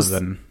NASA rather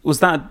than...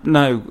 Was that...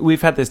 No,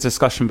 we've had this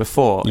discussion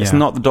before. Yeah. It's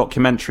not the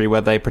documentary where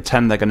they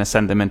pretend they're going to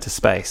send him into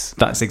space.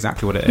 That's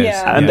exactly what it is.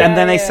 Yeah. And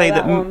then they say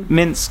that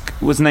Minsk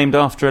was named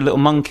after a little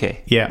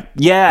monkey. Yeah,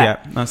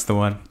 that's the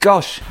one.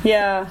 Gosh.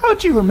 Yeah. How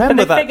do you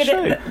remember that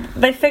show?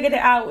 They figured it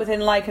out within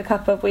like a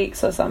couple of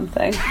weeks or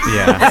something.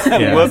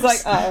 Yeah. It was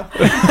like,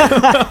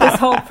 this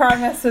whole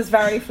premise was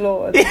very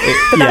flawed. But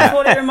that's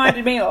what it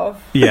reminded me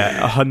of.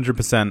 Yeah,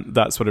 100%.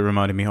 That's what it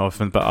reminded me of.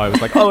 But I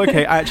was like,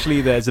 okay,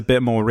 actually there's a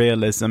bit more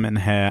realism in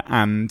here,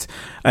 and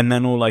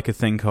then all I could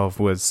think of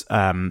was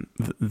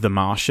The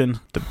Martian,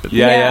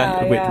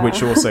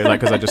 which also, like,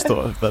 because I just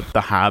thought of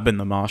the Hab in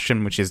The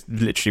Martian, which is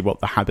literally what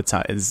the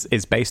habitat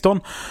is based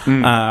on.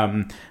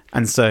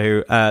 And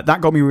so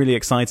that got me really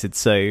excited.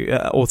 So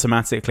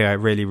automatically I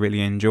really,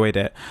 really enjoyed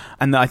it.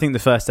 And I think the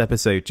first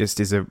episode just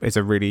is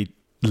a really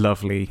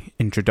lovely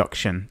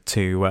introduction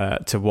to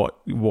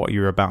what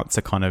you're about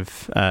to kind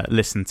of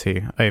listen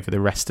to over the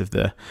rest of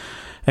the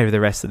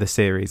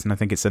series. And I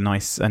think it's a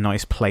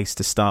nice place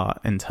to start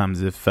in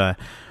terms of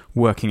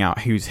working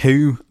out who's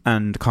who,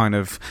 and kind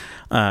of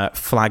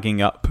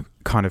flagging up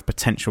kind of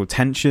potential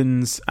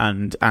tensions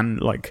and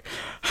like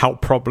how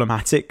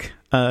problematic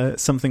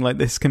something like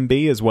this can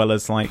be, as well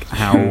as like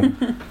how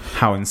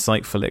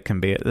insightful it can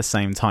be at the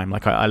same time.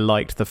 Like I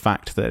liked the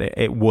fact that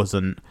it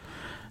wasn't,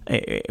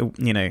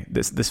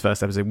 this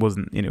first episode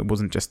wasn't, it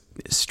wasn't just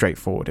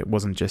straightforward. It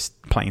wasn't just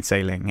plain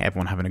sailing,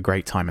 everyone having a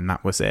great time and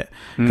that was it,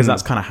 because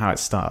that's kind of how it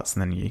starts,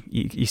 and then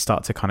you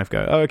start to kind of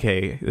go,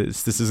 okay,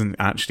 this isn't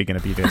actually going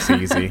to be this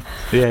easy.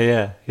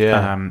 yeah.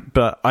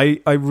 But I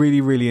really,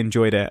 really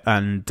enjoyed it,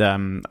 and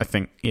I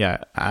think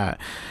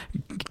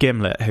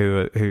Gimlet,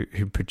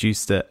 who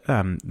produced it,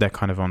 they're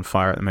kind of on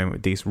fire at the moment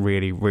with these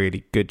really,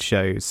 really good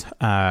shows,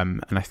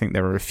 and I think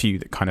there were a few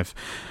that kind of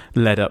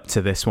led up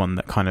to this one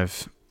that kind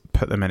of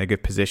put them in a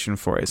good position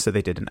for it. So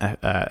they did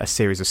a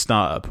series of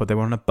Startup where they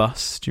were on a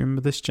bus. Do you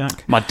remember this,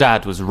 Jack? My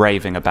dad was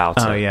raving about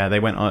it. Oh yeah,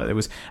 they went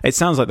on. It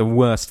sounds like the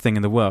worst thing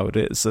in the world.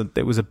 It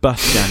was a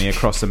bus journey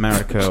across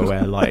America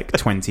where like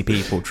 20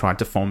 people tried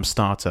to form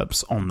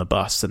startups on the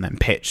bus and then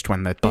pitched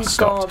when the bus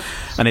stopped.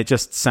 And it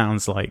just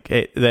sounds like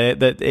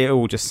it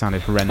all just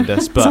sounded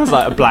horrendous. But sounds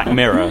like a Black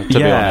Mirror, to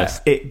be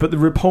honest. But the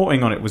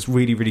reporting on it was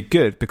really, really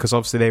good, because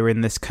obviously they were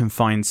in this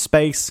confined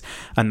space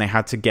and they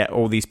had to get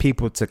all these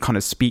people to kind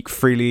of speak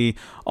freely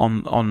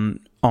on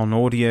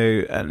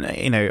audio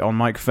and on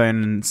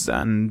microphones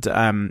and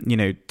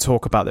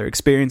talk about their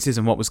experiences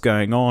and what was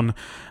going on.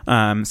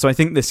 So I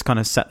think this kind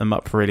of set them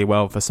up really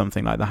well for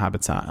something like The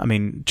Habitat. I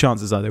mean,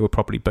 chances are they were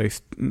probably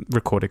both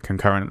recorded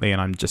concurrently,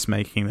 and I'm just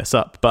making this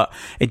up, but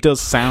it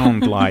does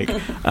sound like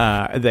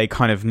they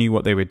kind of knew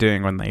what they were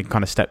doing when they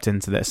kind of stepped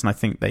into this, and I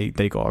think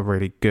they got a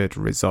really good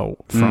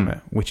result from it,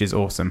 which is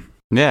awesome.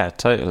 Yeah,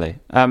 totally.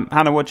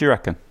 Hannah, what do you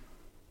reckon?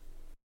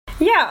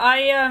 Yeah,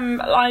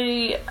 I'm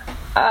a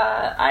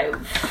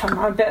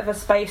bit of a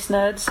space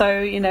nerd, so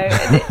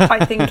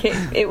I think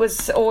it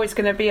was always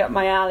going to be up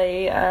my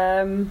alley.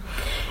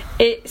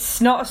 It's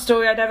not a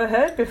story I'd ever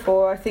heard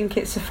before. I think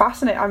it's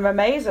fascinating. I'm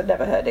amazed I'd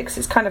never heard it, because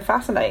it's kind of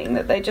fascinating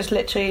that they just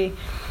literally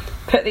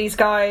put these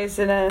guys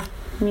in a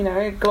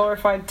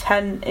glorified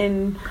tent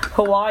in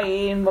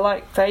Hawaii and were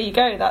like, there you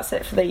go, that's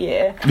it for the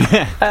year.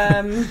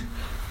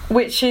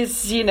 Which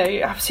is,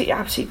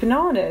 absolutely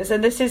bananas.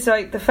 And this is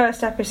like, the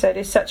first episode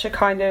is such a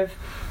kind of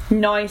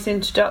nice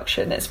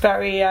introduction. It's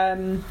very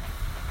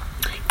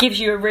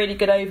gives you a really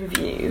good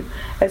overview,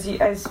 as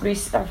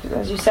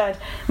you said.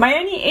 My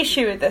only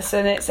issue with this,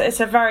 and it's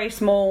a very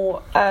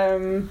small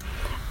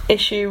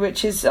issue,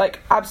 which is like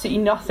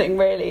absolutely nothing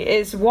really,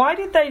 is why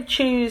did they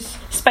choose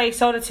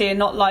Space Oddity and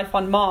not Life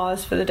on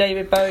Mars for the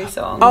David Bowie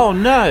song? Oh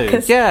no,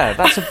 yeah,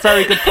 that's a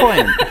very good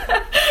point.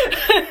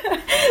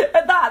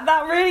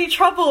 That really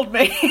troubled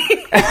me.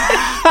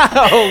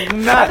 Oh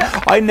no,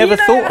 I never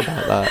thought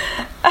about that.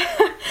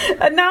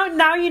 And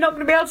now you're not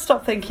going to be able to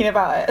stop thinking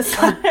about it.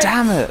 So,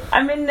 damn it.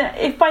 I mean,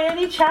 if by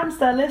any chance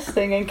they're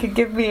listening and could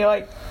give me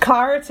like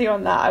clarity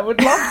on that, I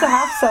would love to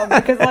have some,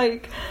 because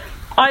like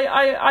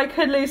I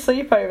could lose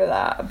sleep over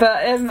that. But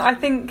I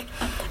think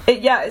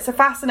it's a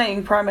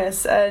fascinating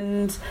premise,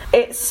 and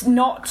it's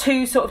not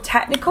too sort of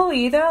technical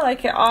either.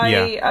 Like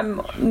I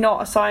am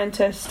not a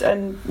scientist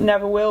and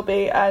never will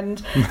be, and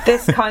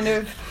this kind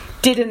of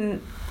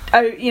didn't.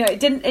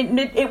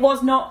 It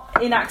was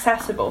not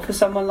inaccessible for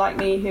someone like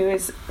me who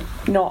is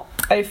not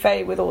au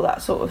fait with all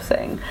that sort of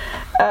thing.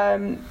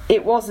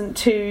 It wasn't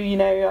too,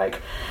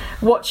 like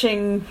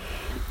watching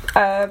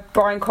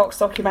Brian Cox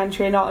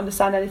documentary and not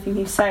understand anything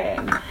he's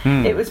saying.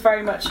 It was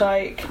very much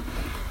like,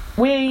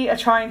 we are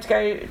trying to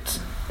go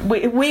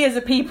we as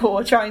a people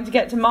are trying to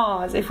get to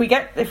Mars. If we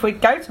go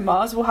to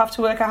Mars, we'll have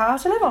to work out how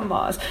to live on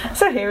Mars.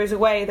 So here is a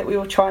way that we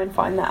will try and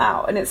find that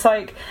out. And it's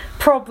like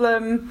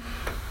problem,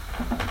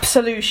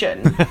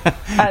 solution,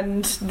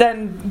 and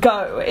then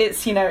go.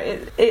 It's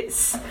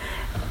it's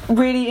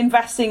really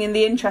investing in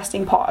the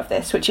interesting part of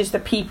this, which is the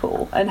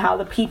people and how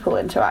the people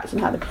interact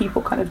and how the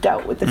people kind of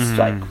dealt with this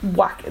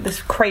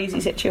this crazy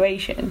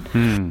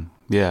situation.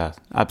 Yeah,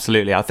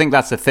 absolutely. I think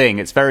that's the thing.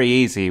 It's very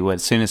easy when,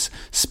 as soon as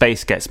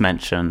space gets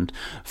mentioned,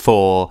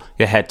 for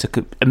your head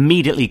to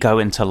immediately go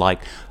into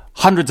like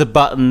hundreds of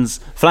buttons,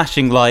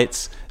 flashing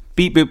lights,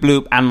 beep boop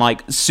bloop, and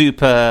like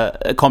super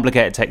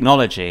complicated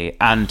technology.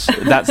 And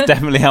that's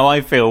definitely how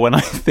I feel when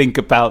I think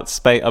about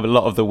space. A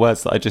lot of the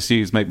words that I just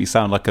used make me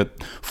sound like a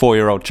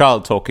 4-year-old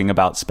child talking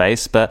about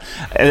space. But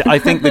I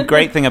think the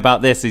great thing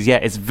about this is,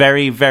 it's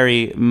very,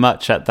 very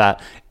much at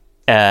that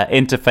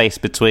interface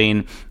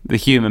between the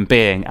human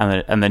being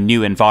and the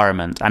new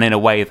environment, and in a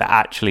way that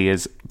actually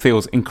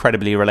feels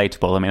incredibly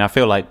relatable. I mean, I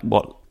feel like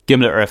what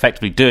Gimlet are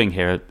effectively doing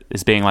here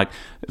is being like,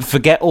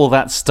 forget all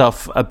that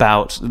stuff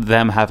about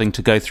them having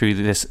to go through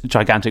this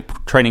gigantic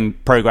training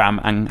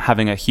program and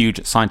having a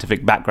huge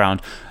scientific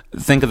background.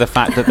 Think of the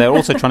fact that they're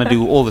also trying to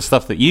do all the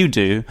stuff that you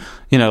do,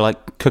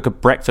 like cook a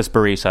breakfast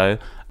burrito,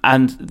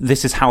 and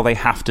this is how they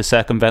have to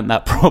circumvent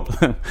that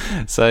problem.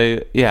 So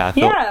I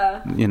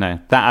thought,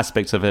 that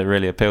aspect of it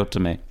really appealed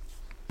to me.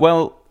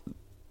 Well,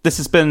 this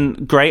has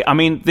been great. I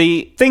mean,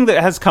 the thing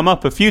that has come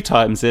up a few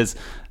times is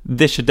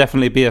this should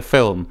definitely be a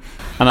film.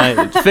 And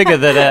I figure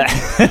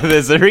that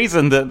there's a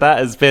reason that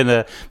has been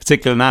a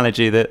particular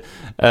analogy that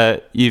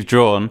you've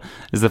drawn,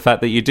 is the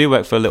fact that you do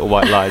work for Little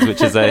White Lies,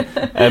 which is a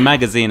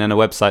magazine and a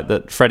website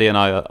that Freddie and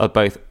I are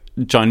both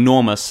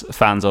ginormous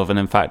fans of, and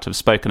in fact have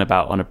spoken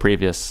about on a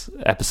previous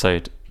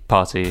episode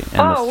party.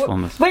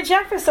 Which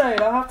episode?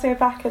 I'll have to go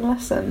back and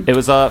listen. It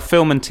was our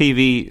film and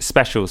TV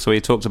special, so we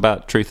talked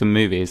about truth and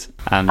movies.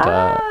 And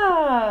I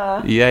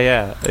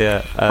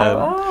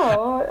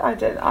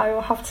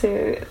will have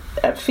to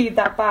feed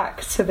that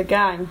back to the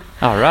gang.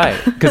 All right,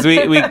 because we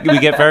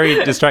get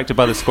very distracted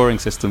by the scoring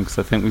system, because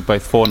I think we've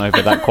both fawned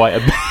over that quite a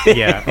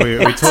bit.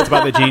 We talked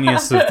about the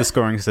genius of the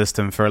scoring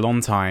system for a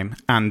long time,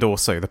 and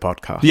also the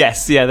podcast.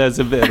 Yes, there's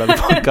a bit about the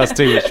podcast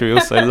too, which we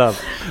also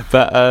love.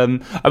 But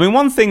I mean,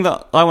 one thing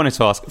that I wanted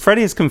to ask,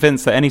 Freddie is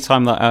convinced that any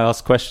time that I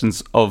ask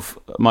questions of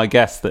my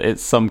guests, that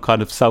it's some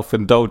kind of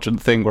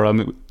self-indulgent thing where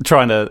I'm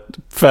trying to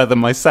further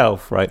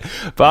myself, right?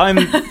 But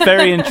I'm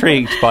very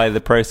intrigued by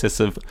the process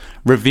of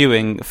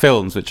reviewing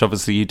films, which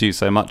obviously you do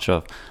so much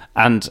of.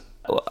 And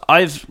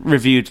I've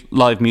reviewed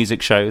live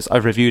music shows,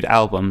 I've reviewed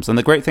albums, and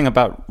the great thing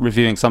about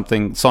reviewing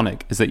something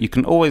sonic is that you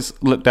can always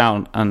look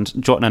down and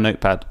jot in a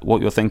notepad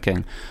what you're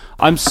thinking.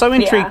 I'm so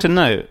intrigued to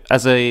know,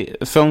 as a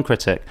film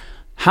critic,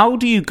 how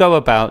do you go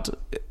about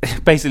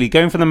basically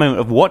going from the moment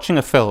of watching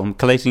a film,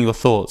 collating your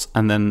thoughts,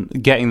 and then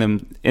getting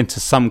them into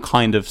some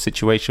kind of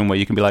situation where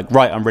you can be like,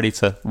 right, I'm ready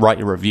to write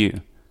a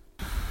review?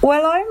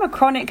 Well, I'm a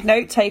chronic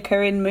note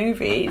taker in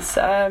movies.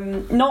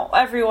 Not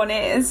everyone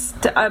is.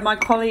 My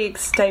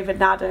colleagues, David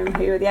and Adam,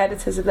 who are the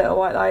editors of Little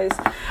White Lies,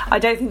 I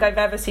don't think I've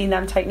ever seen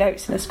them take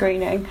notes in a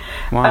screening.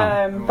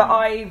 Wow. But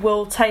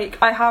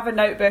I have a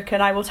notebook,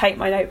 and I will take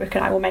my notebook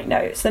and I will make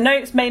notes. The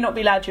notes may not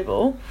be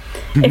legible.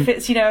 If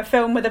it's, a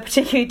film with a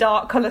particularly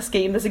dark colour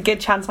scheme, there's a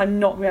good chance I'm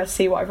not going to be able to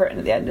see what I've written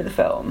at the end of the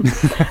film.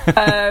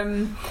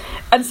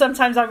 And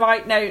sometimes I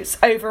write notes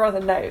over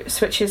other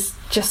notes, which is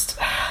just...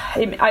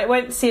 I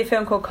went to see a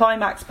film called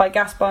Climax by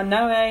Gaspar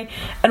Noé,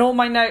 and all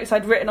my notes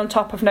I'd written on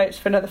top of notes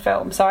for another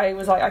film, so I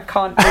was like, I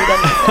can't read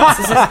any of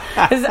this.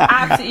 This is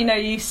absolutely no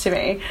use to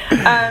me.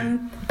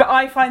 But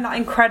I find that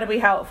incredibly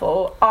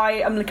helpful. I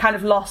am kind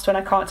of lost when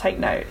I can't take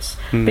notes,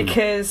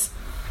 because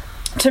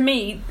to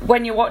me,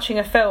 when you're watching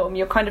a film,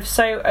 you're kind of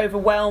so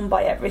overwhelmed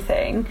by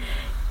everything.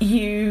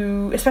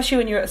 Especially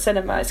when you're at a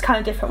cinema, it's kind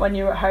of different when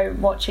you're at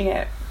home watching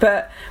it,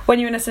 but when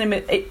you're in a cinema,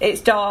 it's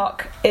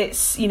dark,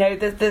 it's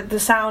the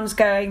sound's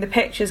going, the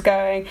picture's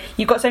going,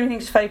 you've got so many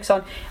things to focus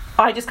on.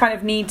 I just kind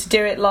of need to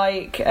do it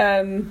like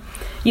bam,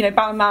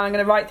 I'm going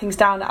to write things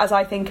down as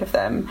I think of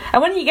them.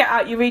 And when you get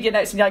out, you read your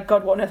notes and you're like,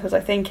 God, what on earth was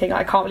I thinking?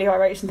 I can't believe I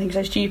wrote something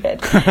so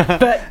stupid.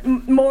 But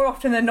more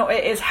often than not,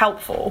 it is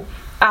helpful,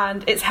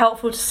 and it's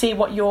helpful to see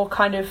what your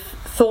kind of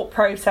thought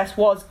process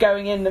was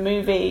going in the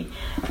movie,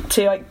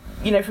 to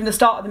from the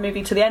start of the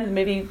movie to the end of the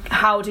movie,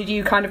 how did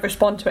you kind of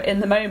respond to it in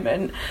the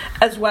moment,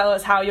 as well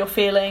as how you're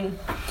feeling,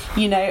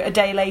 a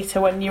day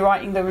later when you're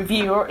writing the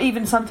review, or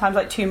even sometimes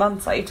like 2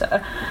 months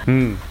later.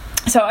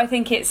 So I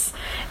think it's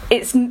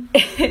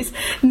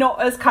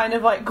not as kind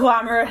of like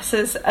glamorous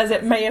as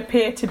it may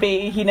appear to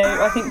be.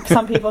 I think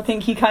some people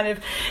think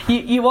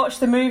you watch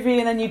the movie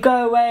and then you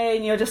go away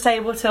and you're just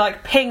able to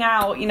like ping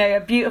out, a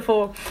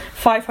beautiful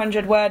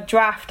 500-word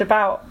draft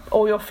about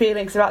all your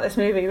feelings about this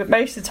movie. But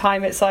most of the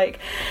time it's like,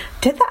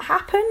 did that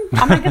happen?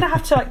 Am I going to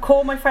have to like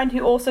call my friend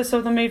who also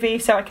saw the movie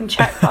so I can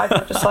check that I've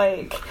not just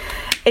like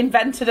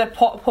invented a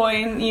plot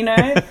point,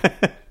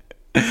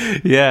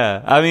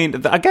 Yeah, I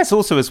mean, I guess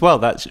also as well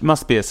that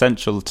must be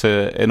essential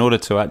in order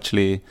to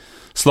actually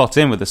slot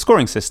in with the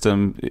scoring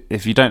system.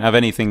 If you don't have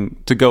anything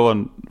to go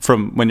on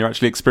from when you're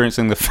actually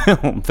experiencing the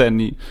film,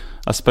 then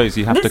I suppose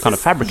you have to kind of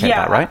fabricate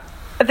that, right?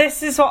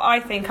 This is what I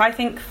think. I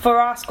think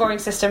for our scoring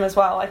system as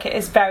well, like, it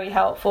is very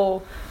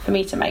helpful for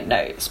me to make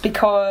notes,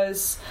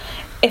 because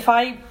if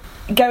I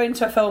go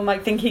into a film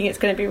like thinking it's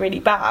going to be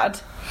really bad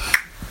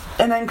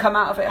and then come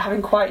out of it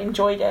having quite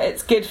enjoyed it,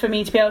 it's good for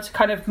me to be able to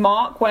kind of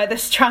mark where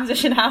this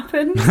transition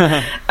happened.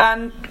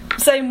 And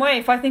same way,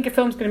 if I think a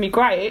film's going to be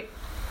great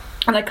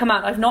and I come out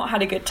and I've not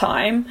had a good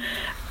time,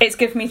 it's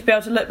good for me to be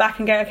able to look back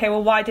and go, okay,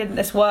 well, why didn't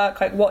this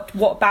work? Like, what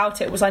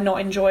about it was I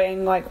not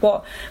enjoying? Like,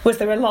 what was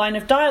there a line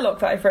of dialogue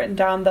that I've written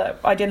down that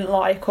I didn't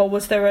like, or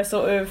was there a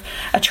sort of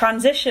a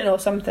transition or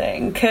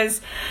something?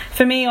 Because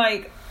for me,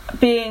 like,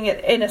 being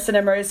in a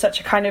cinema is such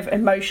a kind of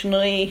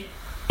emotionally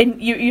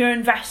you're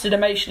invested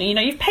emotionally.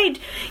 You've paid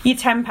your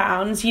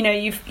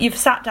 £10. You've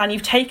sat down.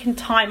 You've taken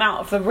time out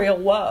of the real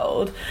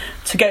world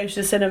to go to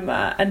the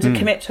cinema and to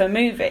commit to a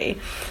movie.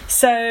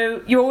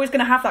 So you're always going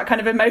to have that kind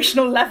of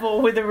emotional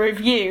level with a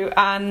review.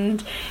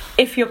 And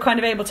if you're kind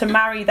of able to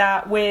marry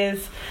that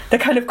with the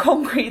kind of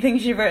concrete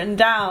things you've written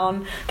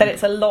down, then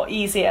it's a lot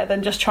easier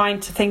than just trying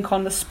to think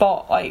on the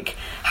spot, like,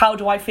 how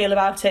do I feel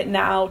about it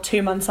now,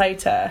 2 months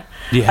later,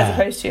 as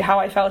opposed to how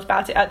I felt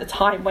about it at the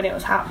time when it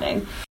was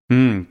happening.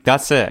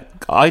 That's it.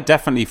 I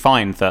definitely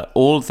find that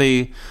all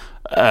the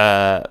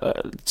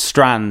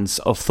strands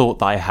of thought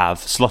that I have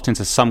slot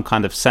into some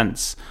kind of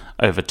sense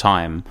over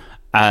time,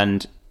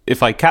 and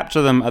if I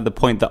capture them at the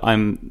point that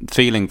I'm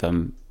feeling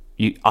them,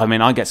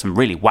 I get some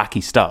really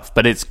wacky stuff,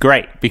 but it's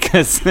great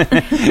because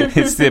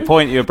it's the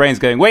point your brain's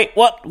going, wait,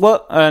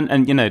 what,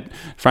 and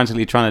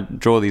frantically trying to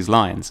draw these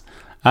lines.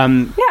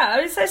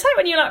 It's like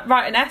when you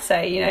write an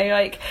essay,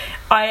 like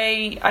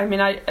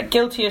I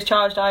guilty as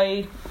charged.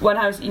 When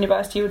I was at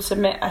university, would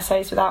submit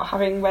essays without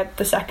having read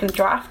the second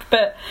draft,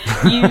 but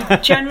you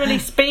generally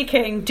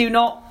speaking do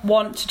not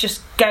want to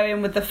just go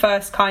in with the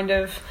first kind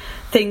of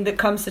thing that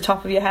comes to the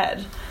top of your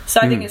head. So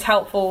I think it's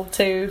helpful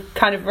to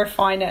kind of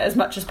refine it as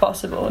much as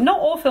possible. Not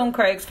all film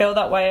critics feel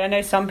that way. I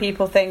know some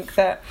people think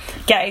that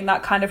getting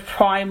that kind of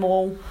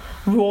primal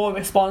raw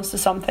response to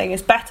something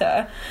is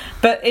better,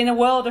 but in a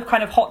world of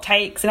kind of hot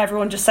takes and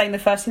everyone just saying the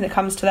first thing that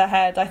comes to their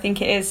head, I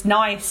think it is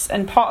nice,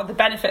 and part of the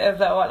benefit of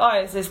the White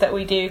Lies is that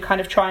we do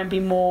kind of try and be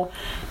more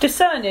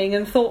discerning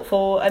and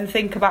thoughtful and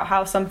think about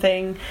how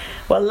something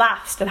will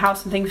last and how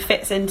something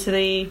fits into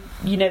the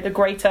the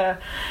greater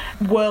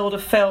world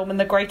of film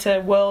and the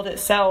greater world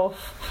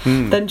itself,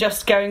 than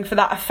just going for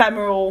that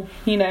ephemeral,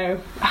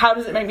 how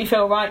does it make me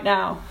feel right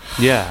now?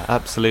 Yeah,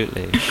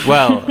 absolutely.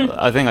 Well,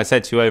 I think I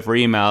said to you over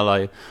email,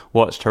 I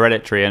watched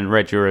Hereditary and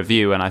read your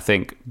review, and I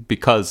think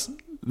because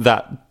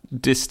that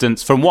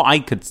distance from what I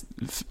could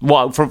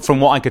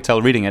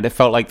tell reading it, it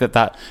felt like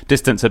that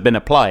distance had been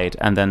applied,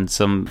 and then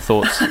some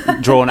thoughts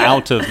drawn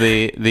out of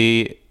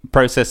the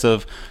process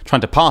of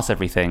trying to pass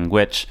everything,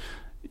 which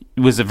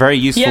was a very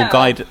useful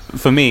guide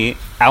for me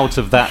out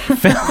of that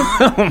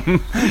film.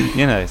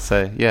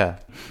 So yeah.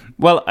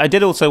 Well, I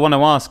did also want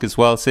to ask as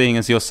well, seeing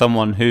as you're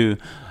someone who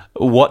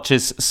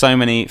watches so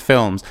many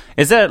films,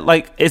 is there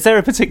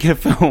a particular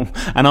film,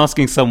 and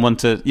asking someone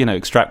to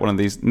extract one of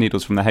these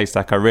needles from the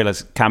haystack, I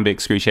realize can be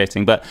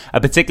excruciating, but a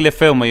particular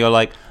film where you're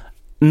like,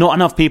 not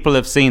enough people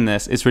have seen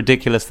this, it's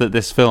ridiculous that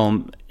this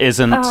film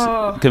isn't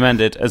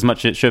commended as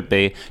much as it should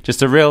be,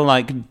 just a real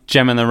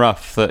gem in the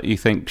rough that you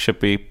think should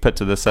be put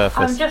to the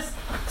surface? I'm just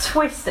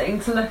twisting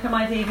to look at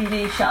my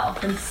DVD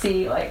shelf and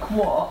see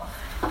what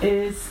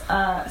is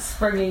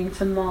springing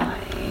to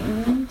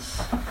mind.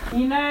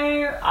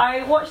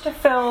 I watched a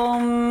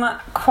film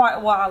quite a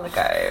while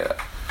ago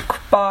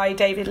by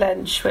David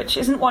Lynch, which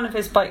isn't one of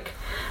his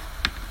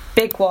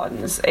big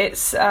ones.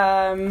 It's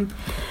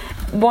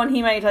one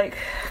he made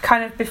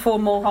kind of before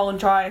Mulholland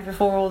Drive,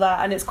 before all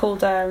that, and it's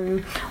called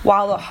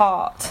Wild at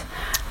Heart,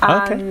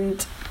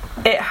 and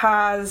it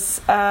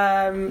has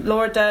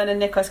Laura Dern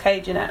and Nicolas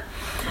Cage in it,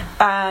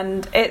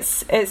 and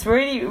it's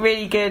really,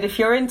 really good. If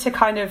you're into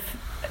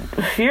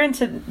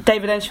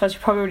David Lynch films,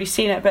 you've probably already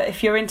seen it, but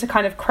if you're into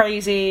kind of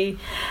crazy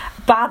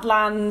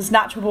Badlands,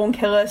 Natural Born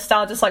Killers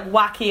style, just like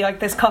wacky, like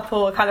this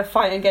couple are kind of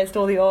fighting against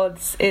all the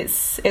odds.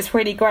 It's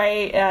really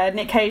great.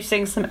 Nick Cage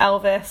sings some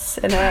Elvis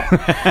in it,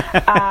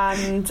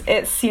 and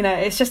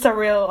it's just a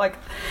real, like,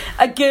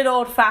 a good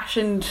old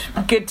fashioned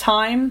good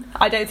time.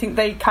 I don't think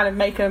they kind of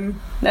make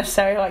them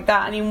necessarily like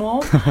that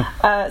anymore.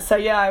 So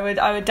yeah,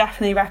 I would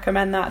definitely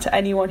recommend that to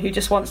anyone who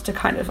just wants to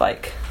kind of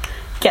like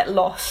get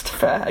lost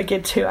for a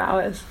good 2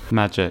 hours.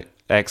 Magic.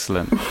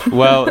 Excellent.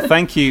 Well,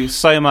 thank you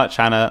so much,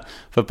 Hannah,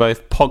 for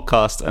both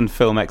podcast and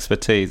film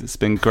expertise. It's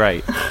been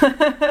great.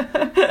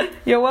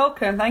 You're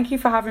welcome. Thank you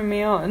for having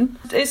me on.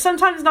 It's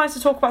sometimes nice to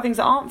talk about things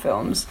that aren't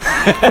films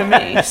for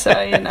me, so,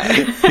 you know.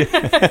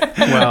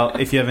 Well,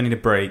 if you ever need a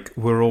break,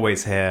 we're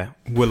always here.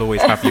 We'll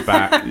always have you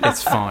back.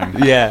 It's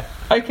fine. Yeah.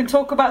 I can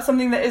talk about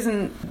something that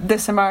isn't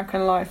This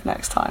American Life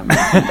next time.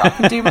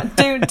 I can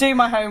do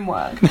my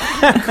homework.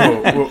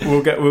 Cool.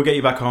 We'll get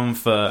you back on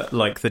for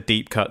like the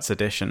deep cuts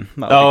edition.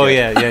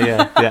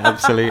 Yeah,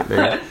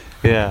 absolutely.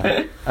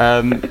 Yeah.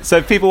 So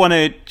if people want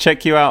to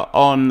check you out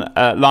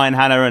online,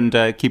 Hannah, and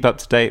keep up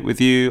to date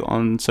with you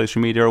on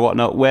social media or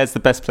whatnot, where's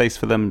the best place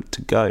for them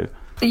to go?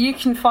 You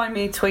can find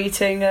me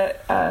tweeting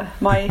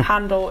at my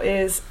handle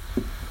is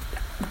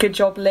Good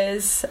Job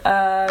Liz.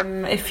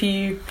 If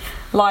you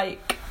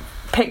like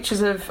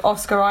pictures of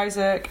Oscar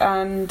Isaac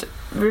and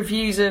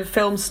reviews of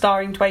films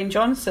starring Dwayne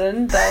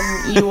Johnson,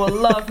 then you will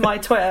love my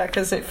Twitter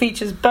because it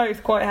features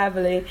both quite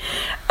heavily.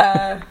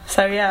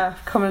 So yeah,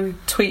 come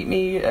and tweet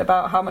me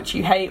about how much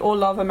you hate or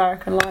love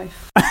American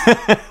Life.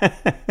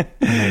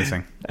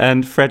 Amazing.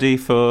 And Freddie,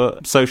 for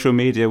social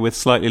media with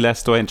slightly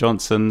less Dwayne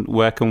Johnson,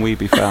 where can we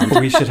be found?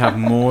 We should have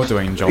more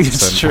Dwayne Johnson.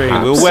 It's true.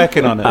 Perhaps. We're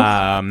working on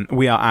it.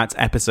 We are at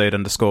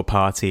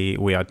episode_party.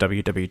 We are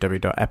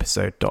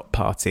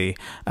www.episode.party.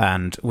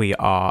 And we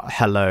are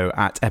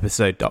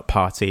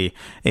hello@episode.party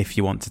if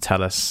you want to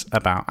tell us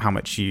about how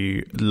much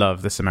you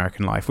love This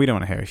American Life. We don't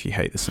want to hear if you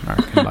hate This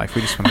American Life.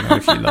 We just want to know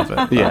if you love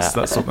it.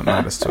 That's all that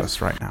matters to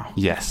us right now.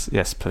 Yes,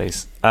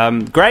 please.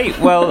 Great.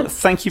 Well,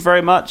 thank you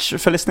very much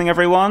for listening,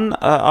 everyone.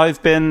 I've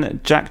been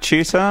Jack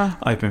Tutor.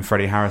 I've been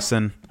Freddie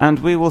Harrison. And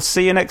we will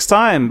see you next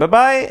time.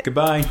 Bye-bye.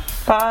 Goodbye.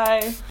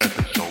 Bye.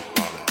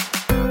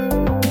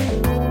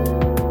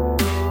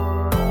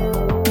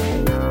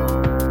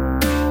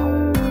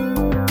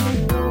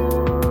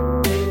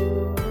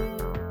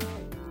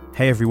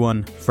 Hey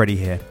everyone, Freddie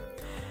here.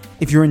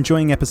 If you're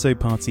enjoying Episode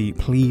Party,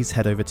 please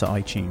head over to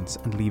iTunes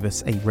and leave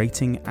us a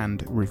rating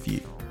and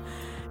review.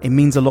 It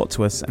means a lot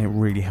to us and it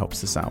really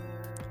helps us out.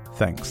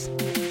 Thanks.